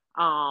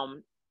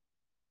 um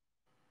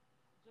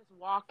just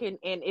walking,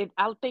 and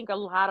I think a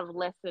lot of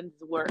lessons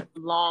were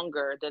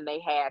longer than they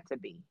had to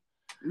be.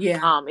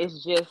 Yeah,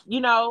 It's just,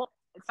 so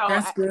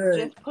that's good.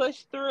 just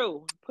push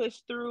through,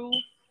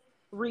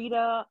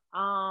 Rita.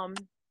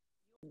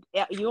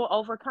 Yeah, you'll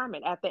overcome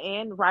it at the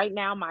end. Right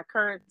now, my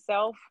current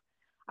self,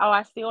 oh,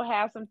 I still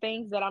have some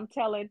things that I'm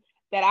telling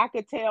that I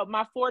could tell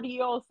my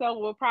 40-year-old self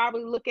will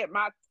probably look at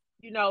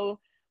you know,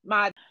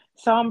 my.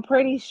 So I'm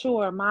pretty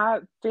sure my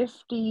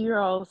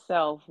 50-year-old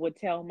self would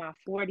tell my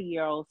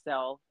 40-year-old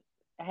self,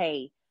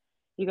 hey,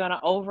 you're going to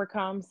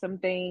overcome some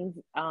things.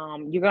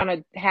 You're going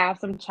to have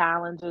some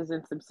challenges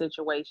and some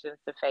situations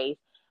to face,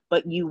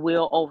 but you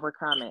will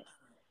overcome it.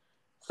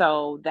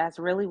 So that's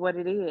really what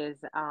it is.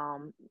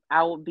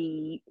 I would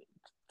be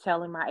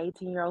telling my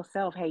 18-year-old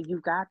self, hey, you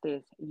got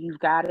this. You've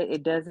got it.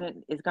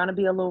 It's going to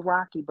be a little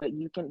rocky, but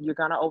you're going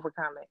to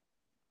overcome it.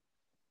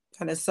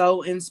 Kind of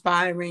so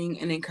inspiring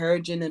and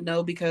encouraging to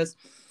know, because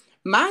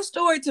my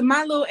story to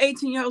my little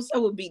 18-year-old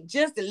self would be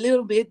just a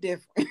little bit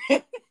different.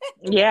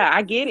 Yeah,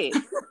 I get it.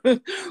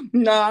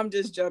 No, I'm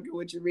just joking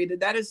with you, Rita.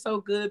 That is so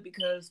good,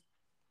 because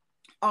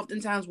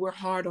oftentimes we're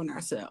hard on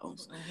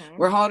ourselves. Hmm.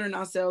 We're hard on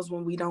ourselves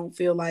when we don't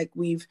feel like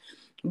we've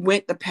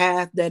went the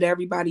path that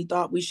everybody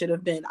thought we should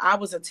have been. I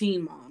was a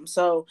teen mom.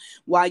 So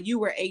while you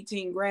were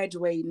 18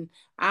 graduating,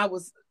 I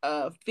was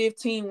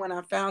 15 when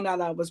I found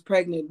out I was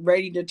pregnant,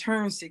 ready to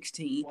turn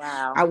 16.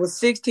 I Wow. was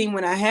 16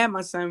 when I had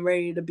my son,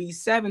 ready to be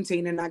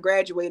 17, and I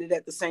graduated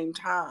at the same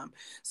time.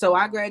 So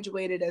I Wow.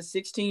 graduated at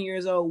 16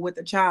 years old with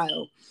a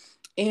child.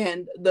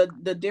 And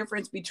the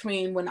difference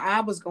between when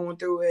I was going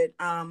through it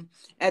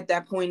at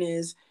that point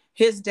is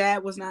his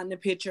dad was not in the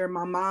picture.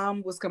 My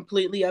mom was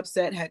completely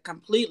upset, had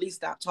completely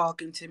stopped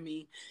talking to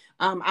me.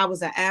 I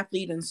was an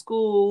athlete in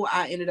school.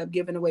 I ended up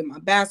giving away my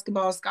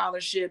basketball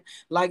scholarship.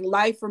 Like,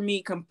 life for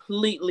me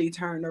completely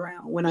turned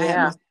around when I had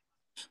my. Yeah.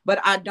 But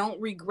I don't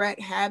regret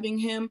having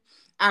him.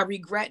 I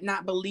regret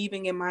not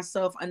believing in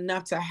myself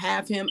enough to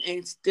have him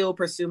and still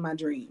pursue my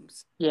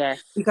dreams,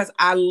 Yes. because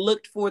I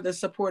looked for the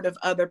support of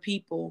other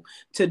people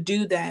to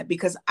do that,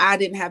 because I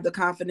didn't have the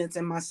confidence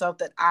in myself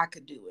that I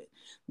could do it.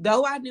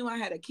 Though I knew I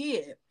had a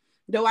kid,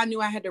 though I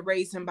knew I had to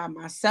raise him by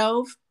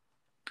myself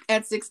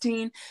at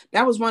 16,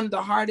 that was one of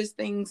the hardest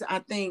things I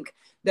think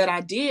that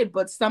I did.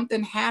 But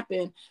something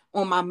happened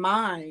on my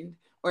mind,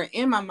 or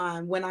in my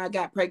mind, when I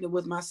got pregnant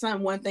with my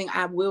son. One thing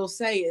I will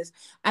say is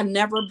I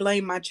never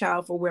blamed my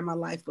child for where my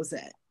life was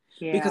at,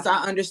 because Yeah.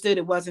 I understood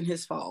it wasn't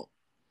his fault.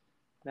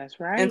 That's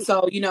And right.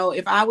 so,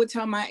 if I would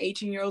tell my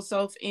 18-year-old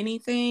self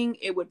anything,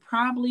 it would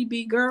probably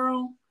be,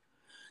 girl,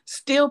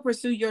 still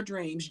pursue your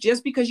dreams.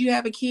 Just because you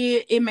have a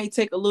kid, it may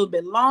take a little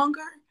bit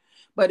longer,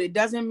 but it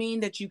doesn't mean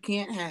that you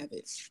can't have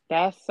it.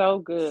 That's so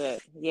good.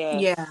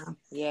 Yes. Yeah.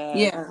 Yes.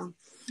 Yeah.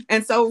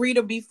 And so,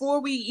 Rita,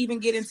 before we even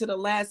get into the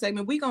last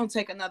segment, we're going to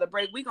take another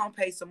break. We're going to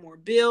pay some more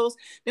bills.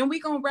 Then we're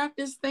going to wrap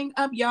this thing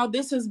up, y'all.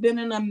 This has been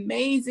an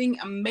amazing,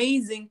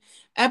 amazing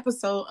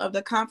episode of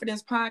the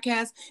Confidence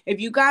Podcast.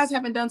 If you guys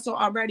haven't done so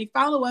already,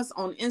 follow us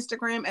on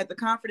Instagram at the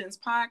Confidence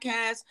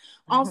Podcast.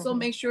 Also,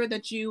 make sure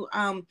that you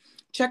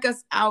check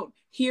us out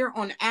here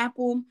on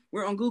Apple.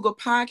 We're on Google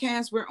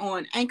Podcasts. We're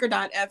on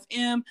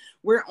Anchor.fm.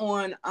 We're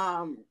on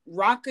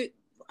Rocket.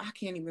 I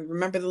can't even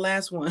remember the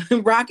last one.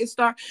 Rocket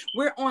Star.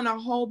 We're on a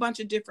whole bunch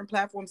of different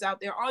platforms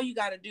out there. All you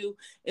got to do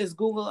is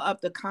Google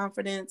up the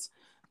Confidence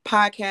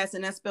Podcast,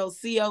 and that's spelled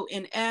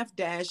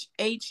CONF-HER-DENCE,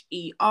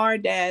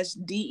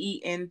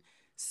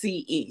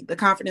 the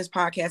Confidence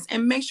Podcast.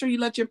 And make sure you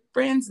let your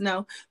friends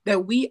know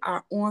that we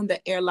are on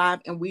the air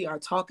live and we are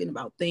talking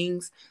about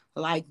things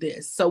like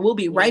this. So we'll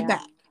be right Yeah.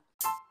 back.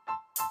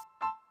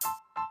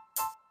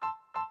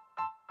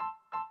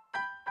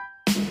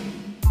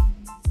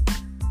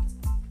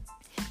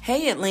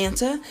 Hey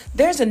Atlanta,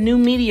 there's a new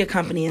media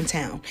company in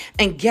town.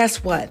 And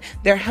guess what?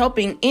 They're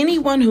helping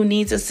anyone who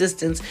needs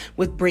assistance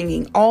with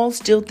bringing all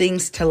still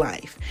things to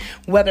life.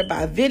 Whether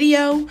by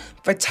video,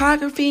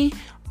 photography,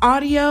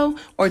 audio,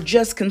 or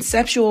just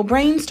conceptual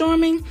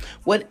brainstorming,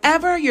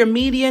 whatever your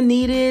media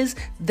need is,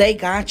 they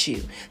got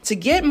you. To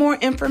get more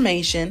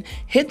information,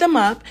 hit them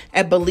up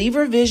at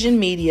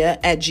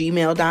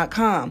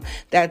believervisionmedia@gmail.com.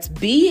 That's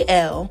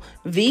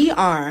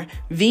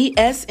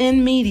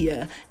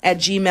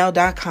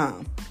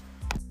BLVRVSNmedia@gmail.com.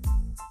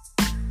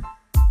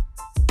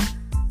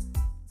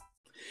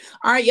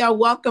 All right, y'all,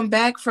 welcome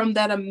back from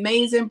that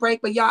amazing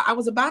break. But y'all, I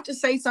was about to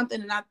say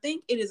something, and I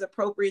think it is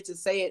appropriate to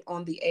say it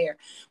on the air.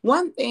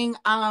 One thing,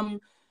 all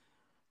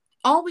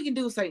we can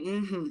do is say,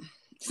 mm-hmm.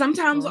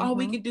 Sometimes all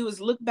we Mm-hmm. can do is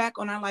look back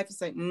on our life and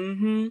say,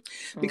 mm-hmm.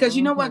 Because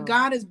you know what? Mm-hmm.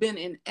 God has been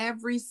in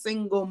every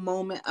single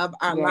moment of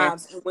our Yes.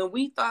 lives. And when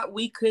we thought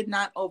we could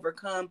not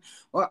overcome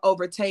or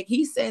overtake,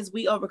 he says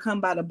we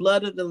overcome by the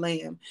blood of the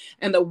Lamb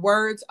and the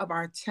words of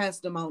our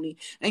testimony.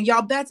 And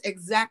y'all, that's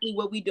exactly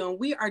what we're doing.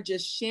 We are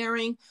just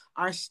sharing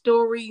our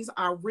stories,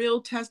 our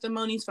real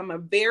testimonies from a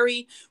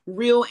very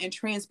real and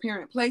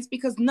transparent place,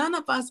 because none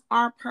of us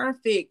are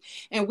perfect.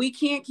 And we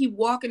can't keep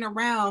walking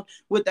around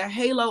with a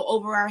halo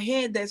over our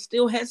head that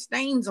still had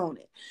stains on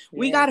it.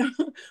 We Yes.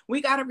 gotta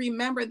we gotta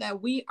remember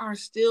that we are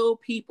still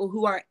people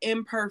who are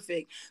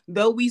imperfect,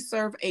 though we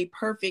serve a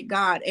perfect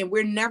God, and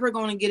we're never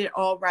going to get it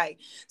all right.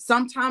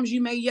 Sometimes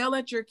you may yell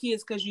at your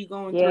kids because you're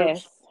going through,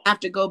 Yes. have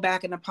to go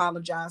back and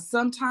apologize.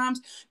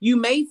 Sometimes you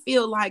may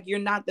feel like you're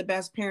not the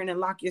best parent and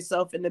lock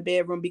yourself in the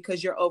bedroom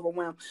because you're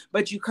overwhelmed,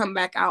 but you come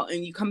back out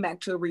and you come back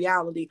to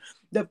reality.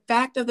 The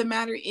fact of the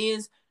matter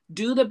is,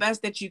 do the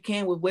best that you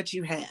can with what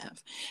you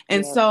have.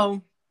 And Yes.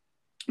 so,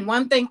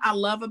 one thing I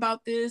love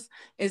about this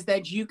is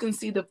that you can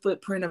see the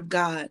footprint of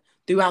God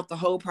throughout the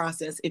whole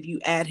process if you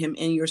add him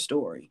in your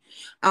story.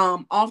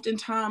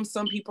 Oftentimes,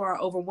 some people are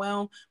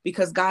overwhelmed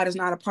because God is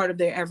not a part of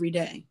their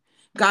everyday.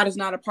 God is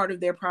not a part of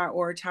their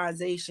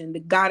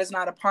prioritization. God is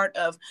not a part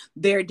of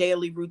their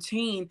daily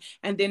routine.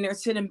 And then they're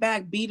sitting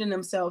back beating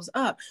themselves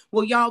up.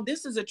 Well, y'all,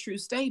 this is a true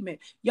statement.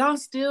 Y'all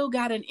still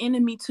got an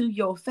enemy to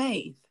your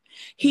faith.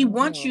 He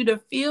wants Mm-hmm. you to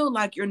feel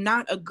like you're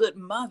not a good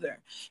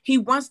mother. He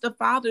wants the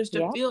fathers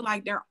to Yep. feel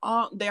like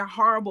they're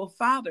horrible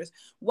fathers.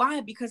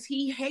 Why? Because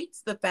he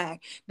hates the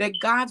fact that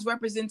God's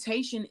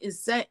representation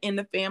is set in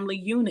the family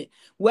unit,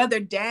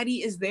 whether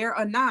daddy is there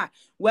or not,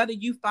 whether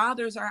you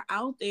fathers are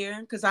out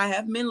there, because I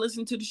have men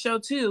listen to the show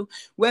too,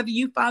 whether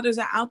you fathers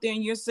are out there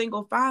and you're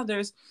single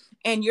fathers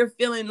and you're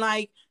feeling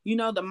like,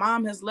 the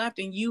mom has left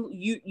and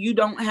you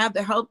don't have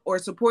the help or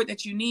support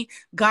that you need,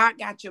 God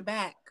got your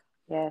back.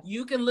 Yes.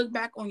 You can look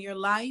back on your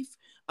life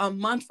a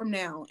month from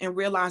now and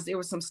realize there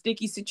were some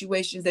sticky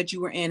situations that you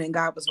were in and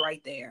God was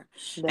right there.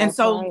 And That's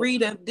so, right.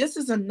 Rita, this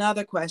is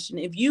another question.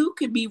 If you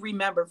could be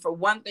remembered for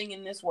one thing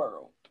in this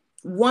world,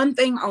 one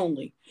thing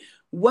only,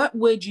 what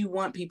would you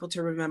want people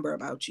to remember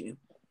about you?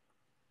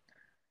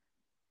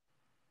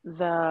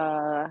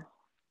 The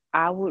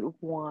I would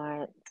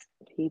want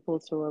people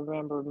to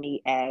remember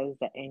me as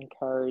the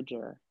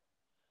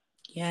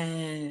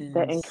Yes.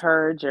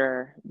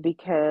 encourager,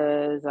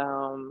 because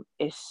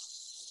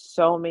it's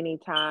so many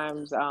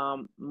times,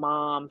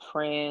 mom,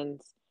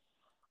 friends,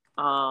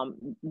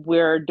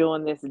 we're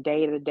doing this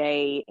day to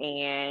day,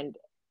 and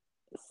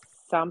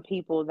some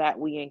people that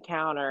we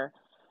encounter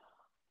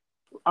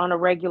on a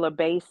regular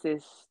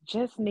basis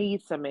just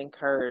need some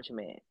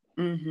encouragement.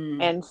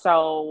 Mm-hmm. And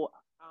so,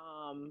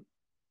 God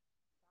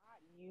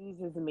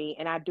uses me,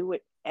 and I do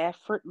it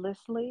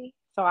effortlessly.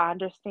 So I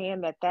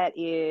understand that that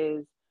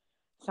is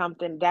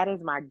something that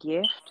is my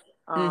gift.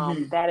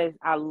 Mm-hmm. That is,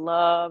 I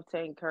love to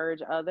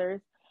encourage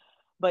others.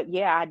 But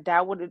yeah,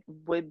 that would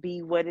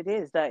be what it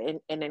is,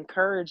 an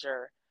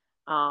encourager,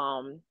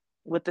 um,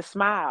 with a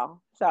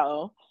smile.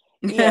 So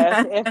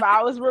yeah, if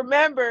I was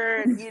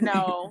remembered,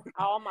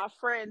 all my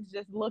friends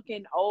just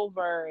looking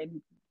over,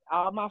 and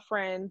all my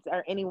friends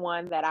or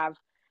anyone that I've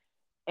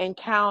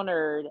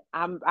encountered,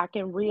 I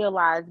can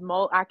realize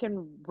I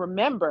can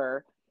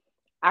remember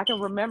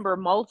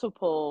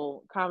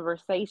multiple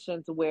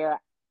conversations where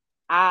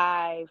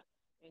I've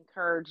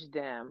encouraged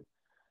them.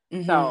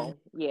 Mm-hmm. So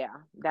yeah,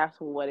 that's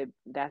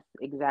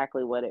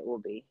exactly what it will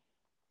be.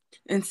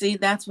 And see,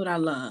 that's what I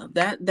love.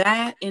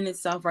 That in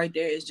itself right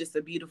there is just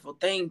a beautiful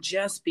thing,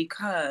 just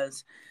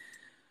because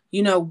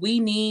we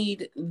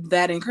need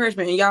that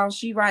encouragement. And y'all,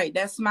 she right.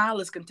 That smile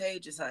is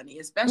contagious, honey,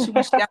 especially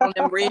when she got on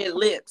them red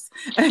lips.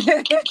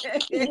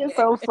 You're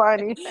so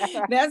funny.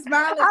 That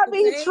smile is I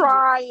be contagious.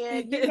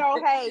 trying,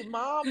 hey,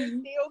 mom is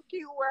still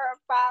cute with her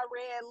fire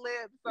red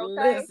lips,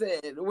 okay?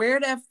 Listen, wear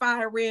that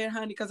fire red,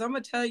 honey, because I'm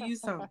gonna tell you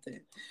something.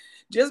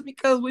 Just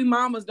because we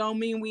mamas don't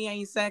mean we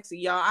ain't sexy,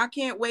 y'all. I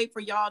can't wait for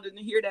y'all to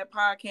hear that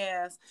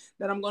podcast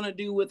that I'm gonna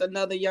do with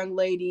another young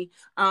lady.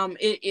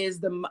 It is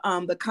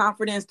the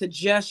confidence to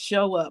just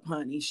show up,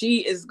 honey.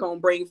 She is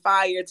gonna bring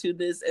fire to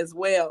this as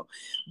well.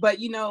 But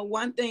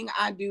one thing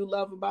I do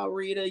love about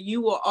Rita, you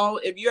will all,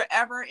 if you're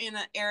ever in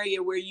an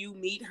area where you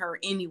meet her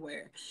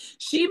anywhere,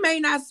 she may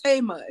not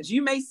say much.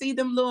 You may see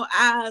them little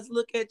eyes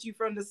look at you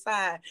from the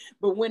side,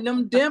 but when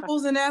them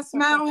dimples and that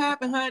smile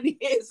happen, honey,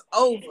 it's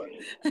over.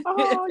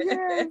 Oh,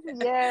 yes,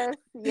 yes,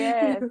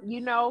 yes.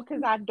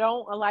 Because I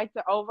don't like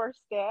to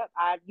overstep.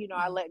 I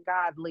let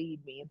God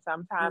lead me. And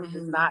sometimes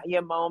it's Mhm. not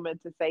your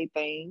moment to say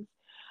things.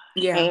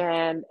 Yeah,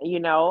 And,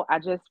 I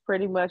just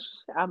pretty much,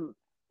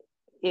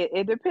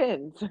 it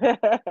depends.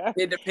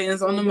 it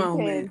depends on the It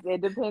moment. depends.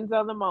 It depends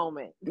on the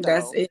moment.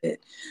 That's So,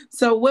 it.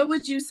 So, what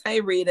would you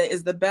say, Rita,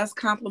 is the best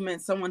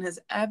compliment someone has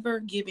ever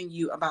given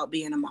you about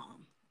being a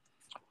mom?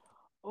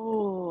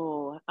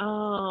 oh,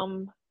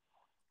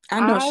 I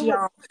know I she would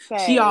all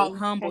she all say,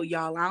 humble,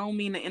 y'all. I don't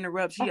mean to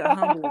interrupt. She a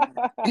humble one.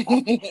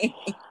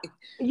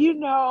 you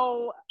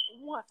know,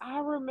 I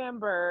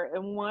remember,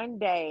 and one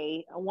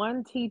day,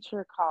 one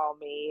teacher called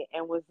me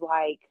and was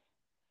like,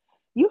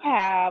 "You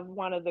have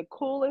one of the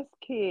coolest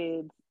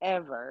kids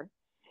ever,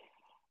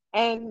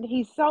 and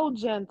he's so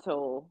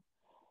gentle."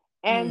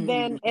 And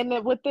then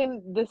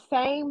within the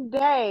same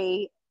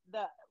day,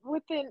 the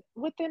within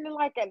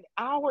like an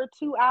hour,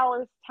 2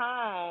 hours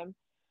time,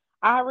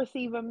 I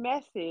receive a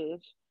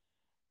message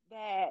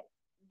that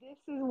this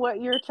is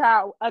what your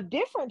child, a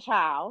different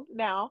child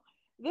now,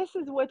 this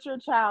is what your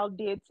child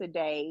did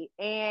today.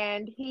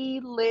 And he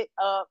lit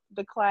up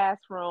the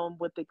classroom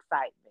with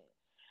excitement.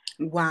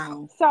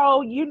 Wow.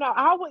 So,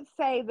 I would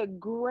say the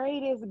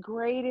greatest,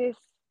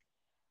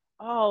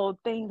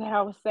 thing that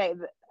I would say,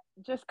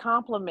 just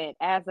compliment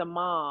as a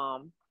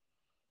mom,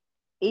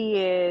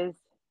 is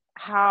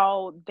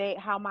how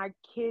my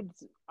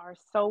kids are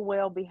so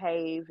well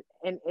behaved,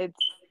 and it's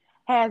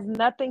has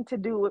nothing to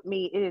do with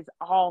me. It is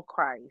all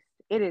Christ.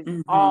 It is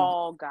Mm-hmm.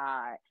 all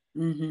God.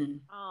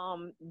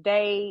 Mm-hmm.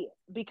 They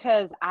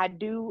because I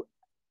would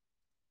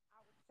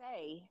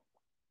say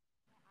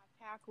I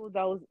tackle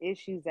those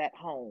issues at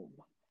home,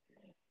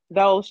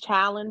 those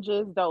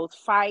challenges, those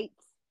fights.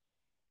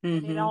 And it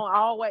Mm-hmm. don't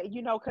always,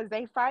 because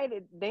they'll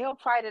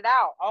fight it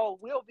out. Oh,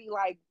 we'll be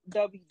like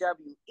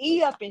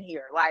WWE up in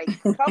here.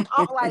 Come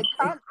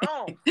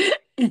on.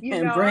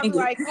 And I'll be bring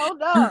like, it.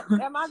 hold up.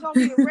 Am I gonna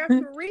be the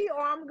referee or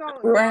I'm going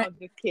Right.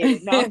 no, just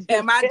kidding. No, I'm just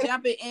Am I kidding.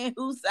 jumping in?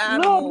 Whose side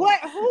I'm Look, on? what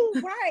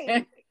who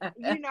right.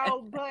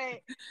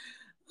 But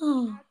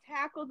Oh. I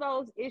tackle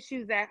those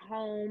issues at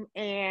home,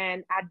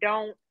 and I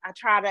don't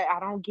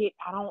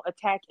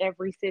attack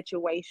every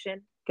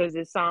situation, because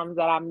there's some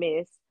that I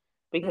miss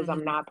because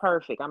I'm Mhm. not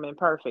perfect. I'm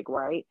imperfect,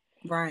 right?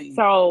 Right.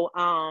 So,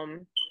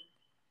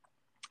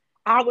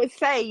 I would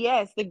say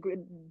yes.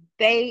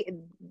 They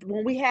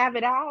when we have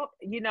it out,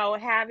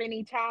 have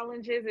any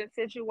challenges and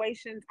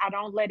situations, I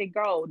don't let it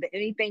go.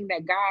 Anything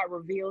that God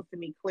reveals to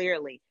me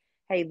clearly,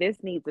 hey,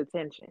 this needs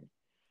attention.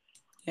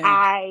 Yeah.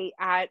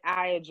 I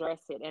address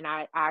it,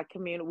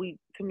 and we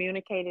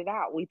communicate it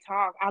out. We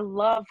talk. I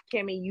love,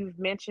 Kimmy. You've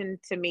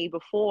mentioned to me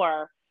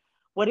before.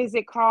 What is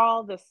it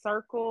called? The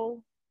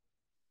circle,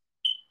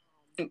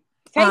 Um,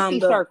 safety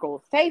the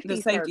circle, the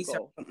safety safety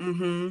circle. circle.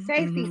 Mm-hmm.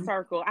 Safety Mm-hmm.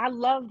 circle. I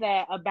love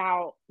that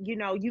about,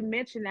 you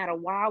mentioned that a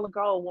while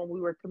ago when we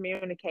were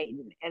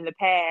communicating in the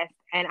past.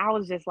 And I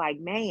was just like,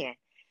 man,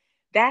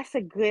 that's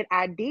a good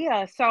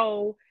idea.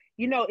 So,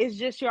 it's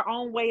just your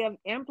own way of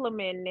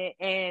implementing it.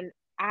 And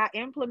I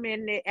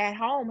implemented it at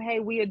home. Hey,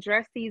 we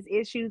address these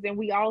issues, and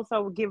we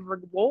also give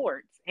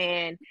rewards,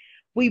 and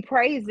we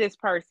praise this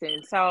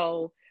person.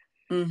 So,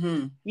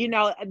 Mm-hmm.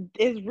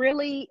 it's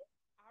really,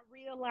 I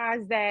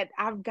realize that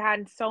I've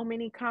gotten so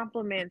many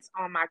compliments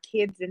on my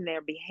kids and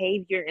their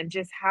behavior, and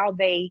just how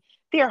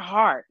their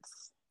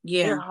hearts,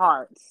 their Yeah.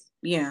 hearts,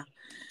 Yeah.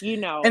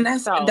 And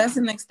that's so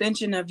an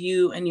extension of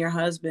you and your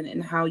husband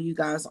and how you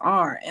guys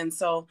are. And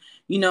so,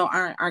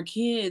 our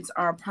kids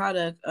are a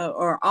product,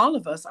 or all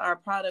of us are a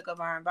product of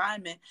our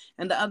environment,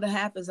 and the other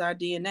half is our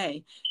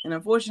DNA. And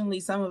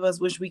unfortunately, some of us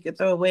wish we could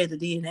throw away the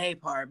DNA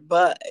part,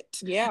 but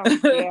yeah,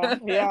 yeah,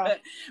 yeah,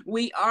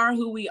 we are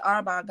who we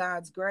are by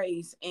God's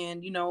grace.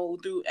 And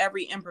through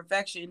every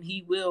imperfection,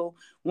 He will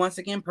once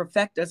again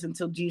perfect us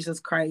until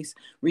Jesus Christ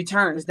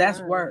returns. That's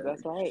returns. word.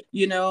 That's right.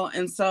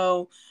 And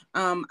so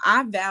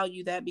I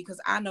value that, because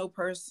I know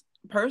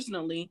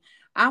personally,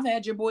 I've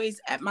had your boys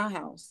at my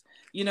house,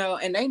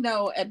 and they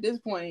know at this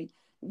point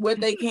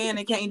what they can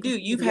and can't do.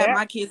 You've had Yep.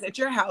 my kids at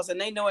your house,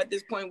 and they know at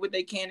this point what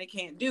they can and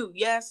can't do.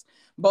 Yes,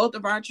 both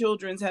of our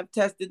children have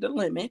tested the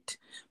limit,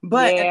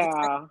 but at the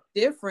same Yeah.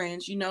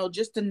 difference,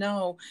 just to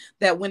know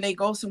that when they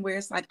go somewhere,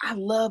 it's like, I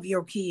love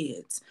your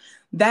kids.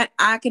 That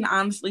I can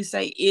honestly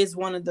say is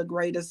one of the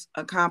greatest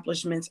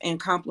accomplishments and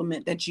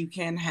compliment that you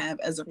can have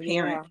as a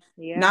parent.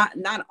 Yeah. Yeah.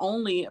 Not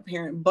only a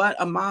parent, but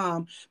a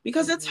mom,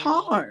 because it's Hmm.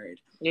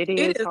 hard. It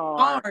It is is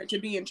hard. hard to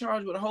be in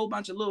charge with a whole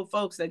bunch of little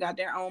folks that got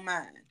their own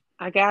mind.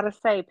 I gotta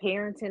say,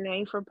 parenting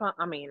ain't for punk.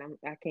 I mean,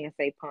 I can't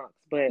say punks,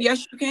 but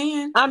Yes, you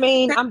can. I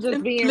mean, I'm just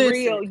Parenting, being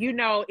listen,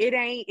 real. It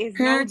ain't, it's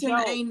no parenting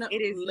joke. ain't no,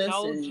 It is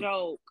no listen.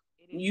 joke.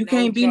 It is You no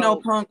can't be no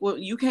joke. punk.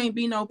 You can't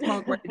be no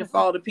punk ready to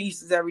fall to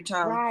pieces every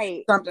time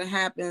Right. something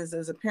happens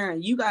as a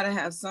parent. You got to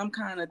have some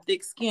kind of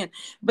thick skin.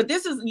 But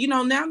this is,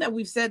 now that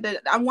we've said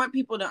that, I want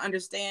people to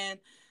understand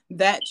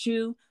that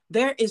too.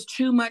 There is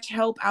too much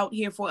help out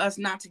here for us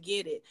not to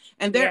get it.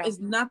 And there Yeah. is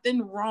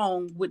nothing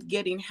wrong with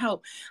getting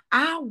help.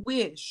 I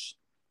wish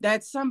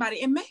that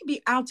somebody, and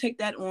maybe I'll take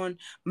that on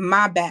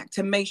my back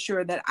to make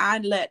sure that I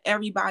let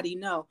everybody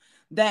know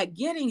that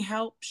getting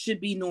help should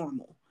be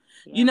normal.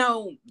 You Yeah.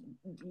 know,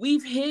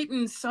 we've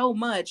hidden so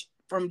much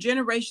from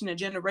generation to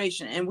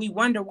generation, and we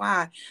wonder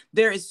why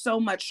there is so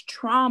much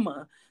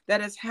trauma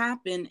that has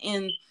happened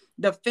in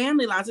the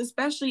family lives,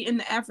 especially in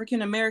the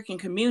African American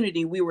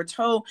community. We were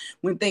told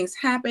when things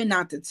happen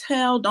not to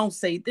tell, don't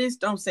say this,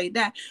 don't say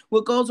that.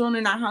 What goes on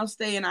in our house,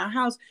 stay in our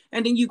house.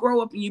 And then you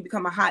grow up and you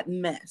become a hot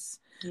mess.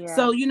 Yeah.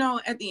 So,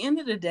 at the end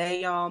of the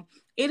day, y'all,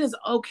 it is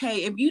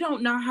okay. If you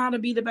don't know how to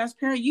be the best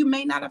parent, you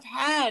may not have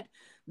had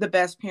the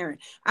best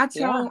parent. I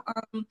Yeah.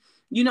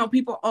 tell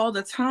people all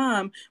the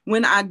time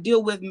when I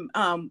deal with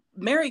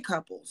married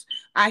couples,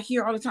 I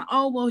hear all the time,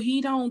 oh, well, he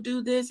don't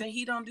do this and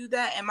he don't do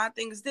that. And my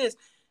thing is this: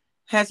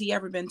 has he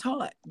ever been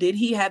taught? Did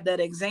he have that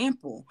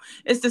example?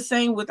 It's the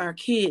same with our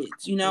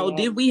kids. Yes.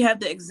 Did we have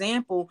the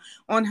example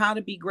on how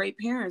to be great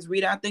parents?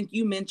 Rita, I think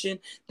you mentioned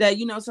that,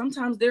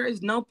 sometimes there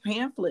is no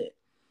pamphlet.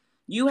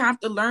 You have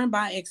to learn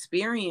by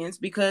experience,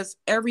 because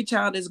every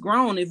child is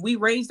grown. If we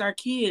raised our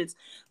kids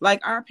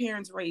like our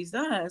parents raised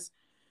us,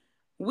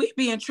 we'd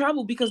be in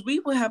trouble, because we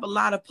would have a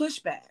lot of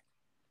pushback.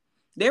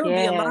 There would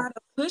be a Yes. lot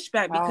of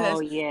pushback Oh,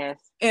 because yes.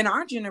 in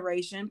our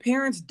generation,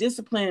 parents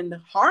disciplined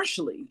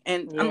harshly.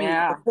 And I mean,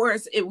 Yeah. of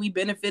course, if we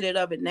benefited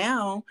of it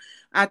now,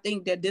 I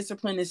think that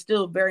discipline is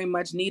still very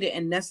much needed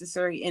and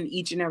necessary in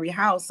each and every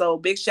house. So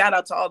big shout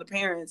out to all the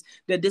parents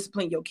that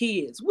discipline your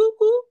kids. Woo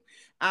woo.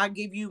 I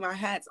give you my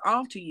hats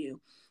off to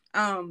you.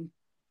 Um,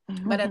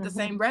 but at the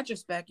same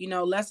retrospect,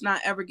 let's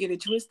not ever get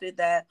it twisted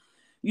that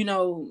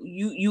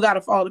you got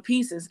to fall to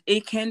pieces.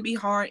 It can be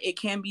hard, it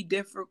can be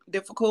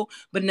difficult,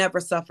 but never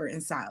suffer in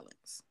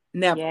silence.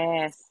 Never.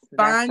 Yes.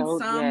 That's Find so,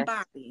 yes.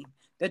 somebody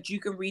that you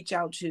can reach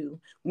out to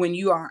when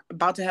you are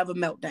about to have a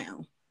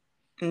meltdown.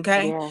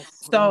 Okay. Yes.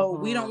 So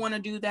we don't Hmm. want to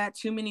do that.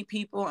 Too many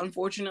people,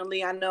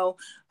 unfortunately, I know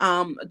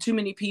too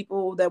many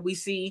people that we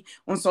see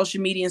on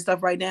social media and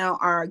stuff right now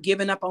are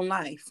giving up on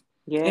life,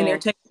 and they're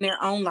Yes. taking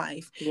their own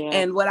life. Yes.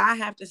 And what I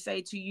have to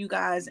say to you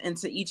guys and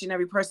to each and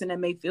every person that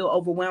may feel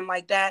overwhelmed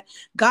like that,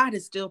 God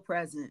is still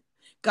present.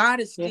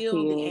 God is Yes, still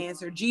he the is.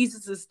 answer.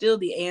 Jesus is still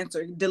the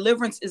answer.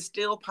 Deliverance is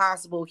still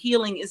possible.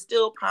 Healing is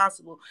still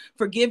possible.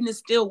 Forgiveness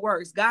still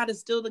works. God is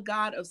still the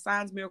God of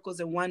signs, miracles,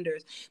 and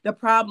wonders. The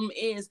problem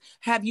is,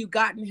 have you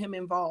gotten him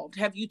involved?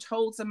 Have you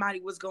told somebody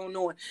what's going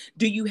on?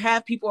 Do you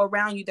have people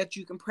around you that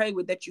you can pray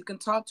with, that you can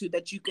talk to,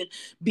 that you can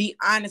be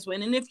honest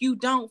with? And if you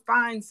don't,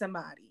 find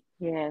somebody.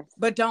 Yes.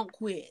 But don't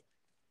quit.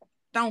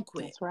 Don't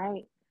quit. That's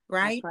right.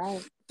 That's Right?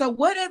 right. So,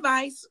 what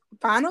advice,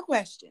 final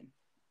question,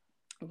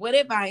 what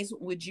advice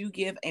would you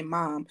give a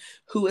mom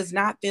who is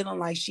not feeling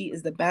like she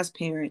is the best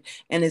parent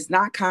and is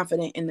not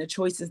confident in the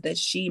choices that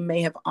she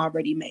may have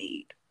already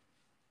made?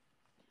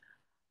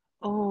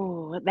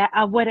 Oh, that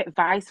what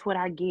advice would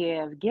I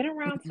give? Get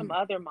around some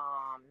other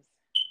moms.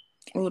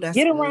 Oh, that's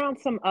Get good. around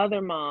some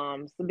other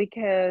moms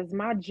because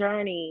my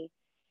journey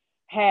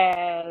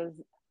has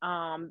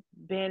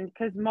been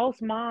because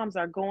most moms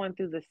are going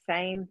through the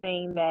same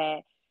thing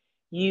that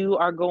you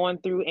are going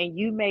through, and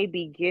you may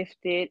be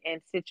gifted in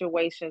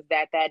situations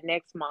that that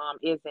next mom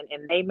isn't,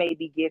 and they may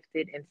be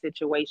gifted in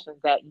situations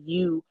that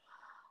you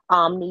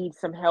need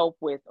some help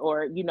with,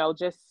 or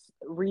just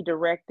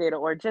redirected,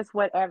 or just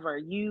whatever.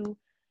 You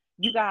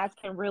guys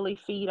can really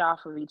feed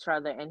off of each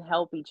other and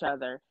help each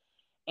other.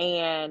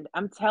 And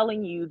I'm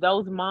telling you,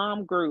 those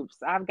mom groups,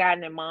 I've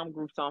gotten in mom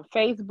groups on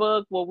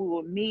Facebook where we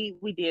would meet.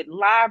 We did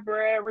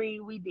library,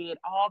 we did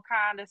all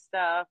kind of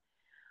stuff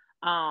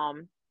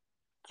um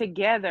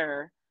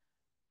together.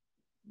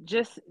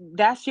 Just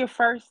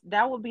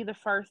that would be the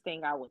first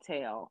thing I would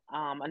tell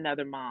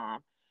another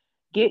mom.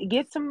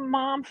 Get some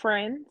mom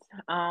friends,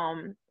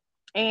 and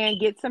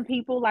get some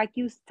people like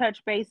you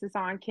touch bases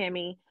on,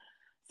 Kimmy.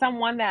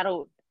 Someone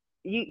that'll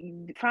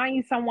you find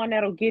you someone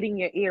that'll get in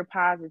your ear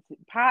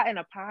in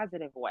a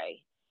positive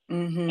way,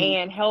 Mm-hmm.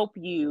 and help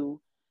you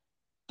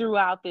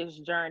throughout this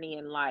journey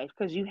in life,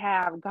 because you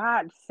have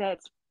God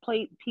sets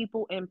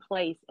people in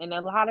place, and a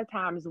lot of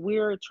times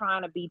we're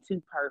trying to be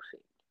too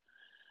perfect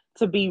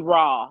to be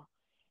raw.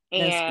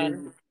 That's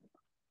And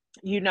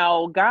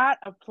good. God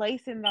are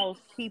placing those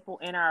people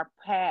in our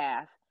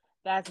path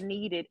that's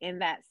needed in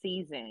that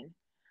season.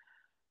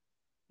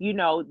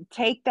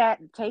 Take that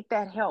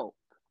help,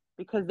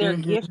 because they're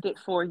Mm-hmm. gifted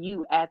for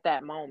you at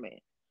that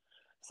moment.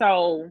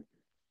 So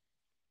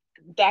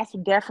that's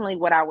definitely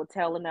what I would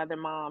tell another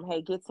mom.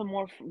 Hey, get some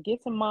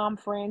mom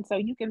friends so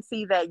you can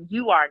see that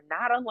you are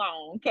not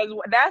alone. Because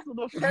that's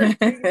the first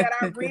thing that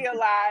I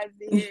realized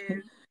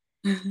is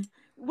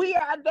we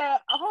are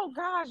that. Oh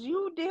gosh,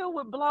 you deal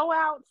with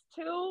blowouts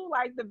too,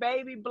 like the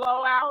baby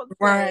blowouts, and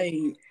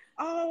Right.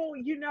 oh,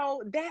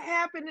 that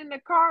happened in the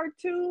car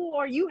too,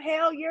 or you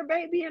held your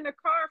baby in the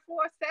car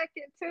for a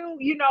second too,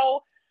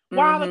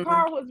 while the Mm-hmm.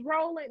 car was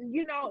rolling,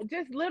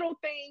 just little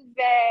things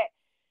that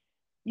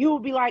you will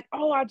be like,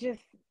 oh, I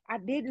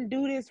didn't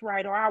do this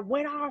right, or I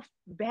went off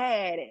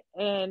bad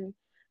and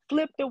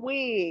flipped the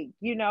wig.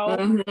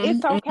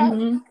 It's Mm-hmm. okay.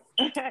 Mm-hmm.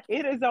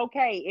 It is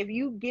okay if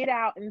you get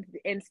out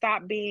and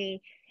stop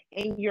being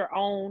in your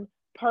own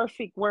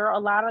perfect world.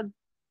 A lot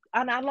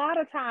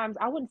of times,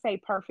 I wouldn't say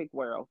perfect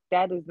world.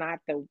 That is not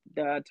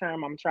the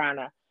term I'm trying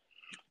to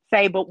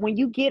say. But when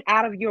you get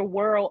out of your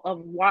world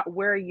of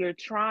where you're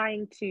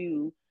trying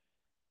to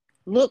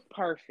look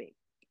perfect,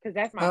 because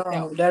that's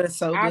Oh, myself. that is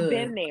so I've good.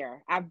 been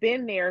there. I've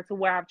been there to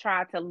where I've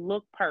tried to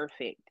look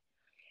perfect,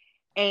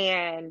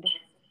 and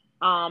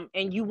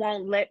you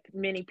won't let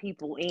many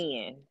people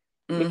in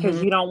because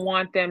Mm-hmm. you don't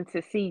want them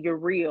to see your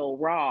real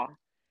raw.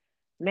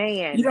 You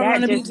Man, don't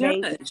want that to be just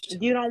made judged.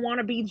 you don't want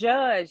to be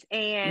judged,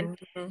 and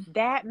Mm-hmm.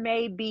 that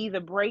may be the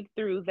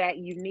breakthrough that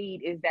you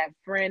need, is that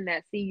friend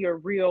that see your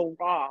real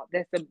raw,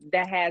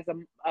 that has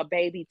a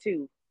baby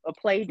too, a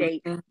play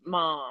date Mm-hmm.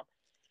 mom.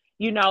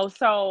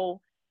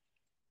 So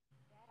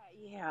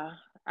yeah,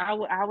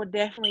 I would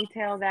definitely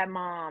tell that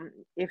mom,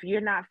 if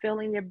you're not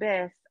feeling your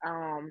best,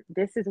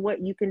 this is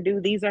what you can do.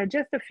 These are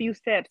just a few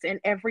steps, and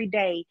every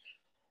day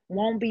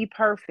won't be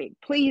perfect.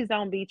 Please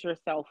don't beat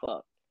yourself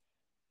up,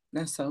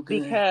 That's so good.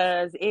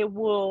 because it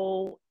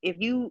will. If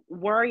you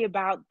worry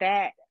about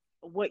that,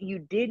 what you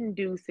didn't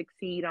do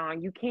succeed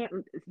on, you can't.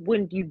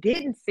 When you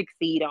didn't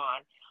succeed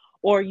on,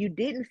 or you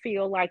didn't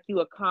feel like you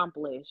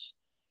accomplished,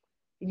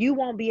 you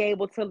won't be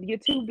able to, you're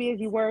too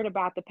busy worried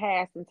about the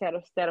past instead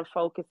of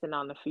focusing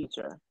on the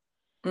future.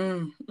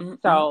 Mm, mm, mm,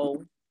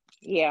 So,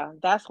 yeah,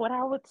 that's what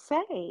I would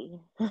say.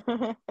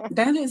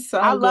 that is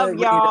I so love good,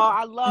 Rita. y'all.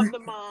 I love the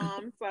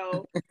mom.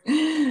 So,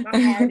 my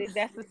heart is,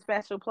 that's a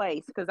special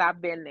place because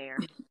I've been there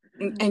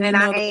And you and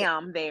I know,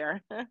 am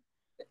there.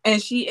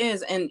 and she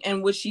is,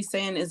 and what she's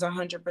saying is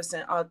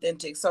 100%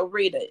 authentic. So,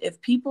 Rita, if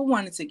people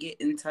wanted to get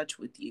in touch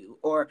with you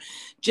or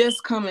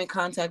just come in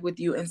contact with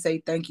you and say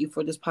thank you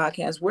for this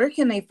podcast, where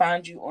can they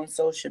find you on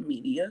social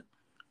media?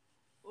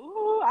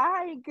 Ooh,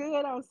 I ain't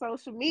good on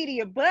social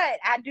media, but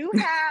I do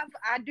have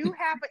an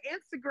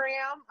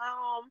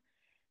Instagram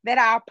that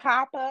I'll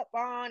pop up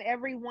on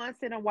every once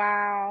in a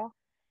while,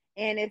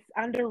 and it's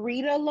under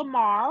Reda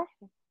LeMar,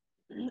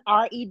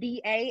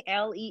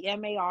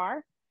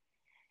 REDALEMAR,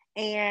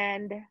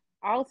 and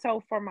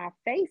also for my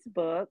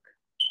Facebook,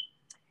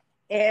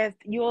 if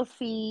you'll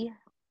see,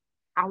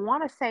 I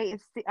want to say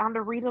it's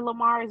under Reda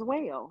LeMar as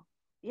well.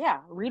 Yeah,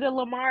 Reda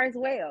LeMar as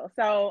well.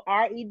 So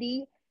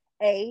REDALEMAR.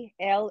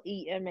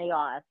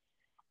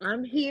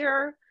 I'm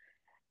here.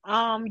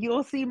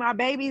 You'll see my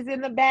babies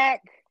in the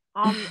back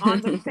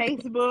on the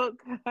Facebook.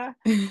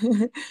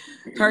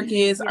 Her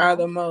kids are Yeah.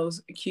 the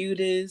most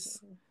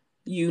cutest,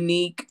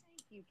 unique,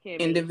 Thank you, Kimmy.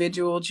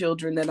 individual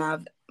children that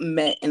I've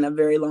met in a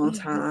very long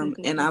time.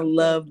 And I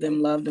love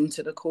them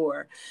to the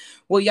core.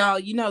 Well,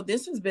 y'all,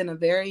 this has been a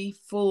very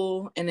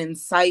full and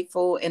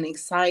insightful and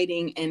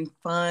exciting and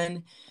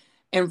fun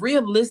and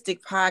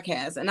realistic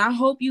podcast. And I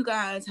hope you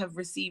guys have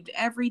received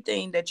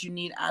everything that you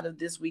need out of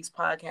this week's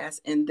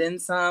podcast and then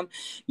some.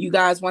 You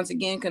guys, once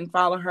again, can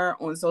follow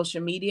her on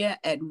social media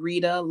at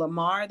Reda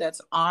LeMar. That's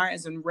R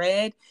as in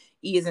red,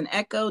 E as in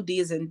Echo,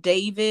 D as in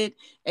David,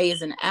 A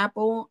as in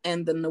Apple,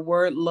 and then the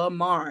word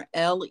LeMar,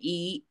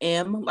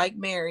 LEM, like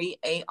Mary,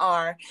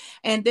 AR.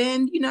 And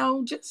then,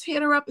 just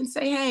hit her up and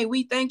say, hey,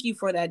 we thank you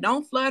for that.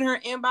 Don't flood her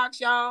inbox,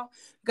 y'all,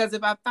 because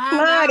if I find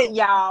Flood it, out,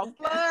 y'all.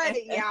 Flood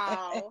it,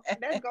 y'all.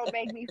 That's gonna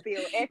make me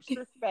feel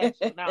extra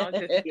special. No, I'm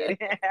just kidding.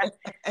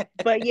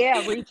 But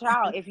yeah, reach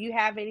out if you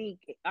have any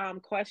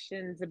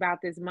questions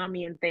about this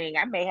mummying thing.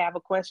 I may have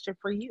a question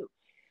for you.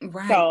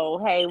 right.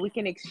 So hey, we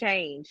can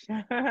exchange.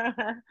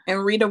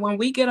 And Rita, when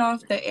we get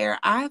off the air,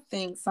 I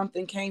think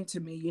something came to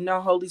me.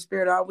 Holy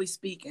Spirit always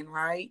speaking,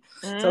 right?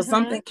 So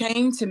something Mhm.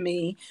 came to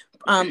me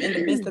in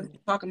the midst of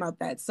talking about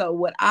that. So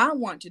what I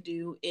want to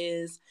do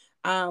is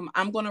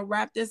I'm going to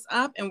wrap this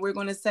up and we're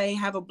going to say,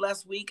 have a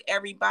blessed week,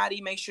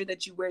 everybody. Make sure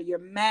that you wear your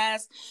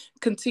mask.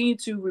 Continue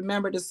to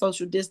remember the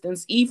social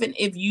distance. Even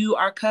if you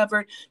are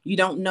covered, you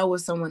don't know what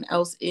someone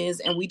else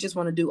is. And we just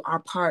want to do our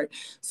part.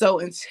 So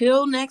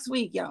until next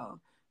week, y'all,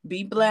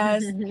 be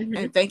blessed.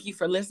 And thank you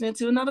for listening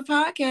to another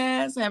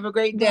podcast. Have a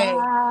great day.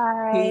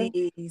 Bye.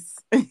 Peace.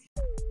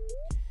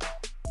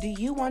 Do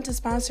you want to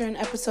sponsor an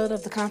episode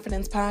of the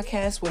Conf-HER-fence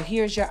podcast? Well,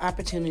 here's your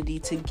opportunity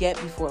to get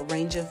before a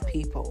range of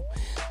people.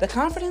 The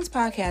Conf-HER-fence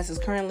podcast is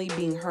currently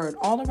being heard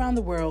all around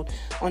the world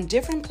on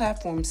different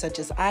platforms such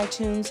as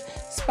iTunes,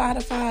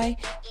 Spotify,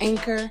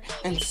 Anchor,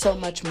 and so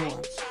much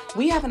more.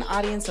 We have an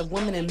audience of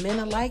women and men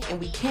alike, and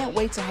we can't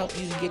wait to help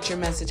you to get your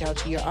message out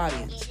to your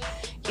audience.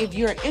 If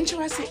you're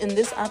interested in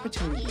this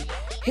opportunity,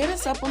 hit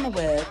us up on the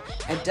web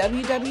at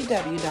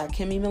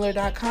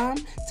www.kimmymiller.com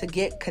to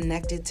get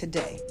connected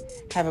today.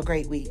 Have a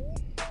great week.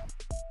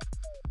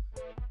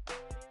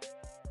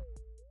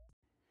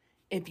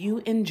 If you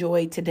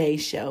enjoyed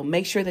today's show,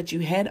 make sure that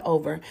you head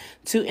over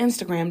to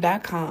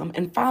Instagram.com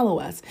and follow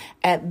us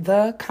at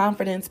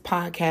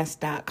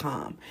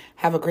theconfidencepodcast.com.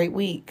 Have a great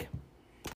week.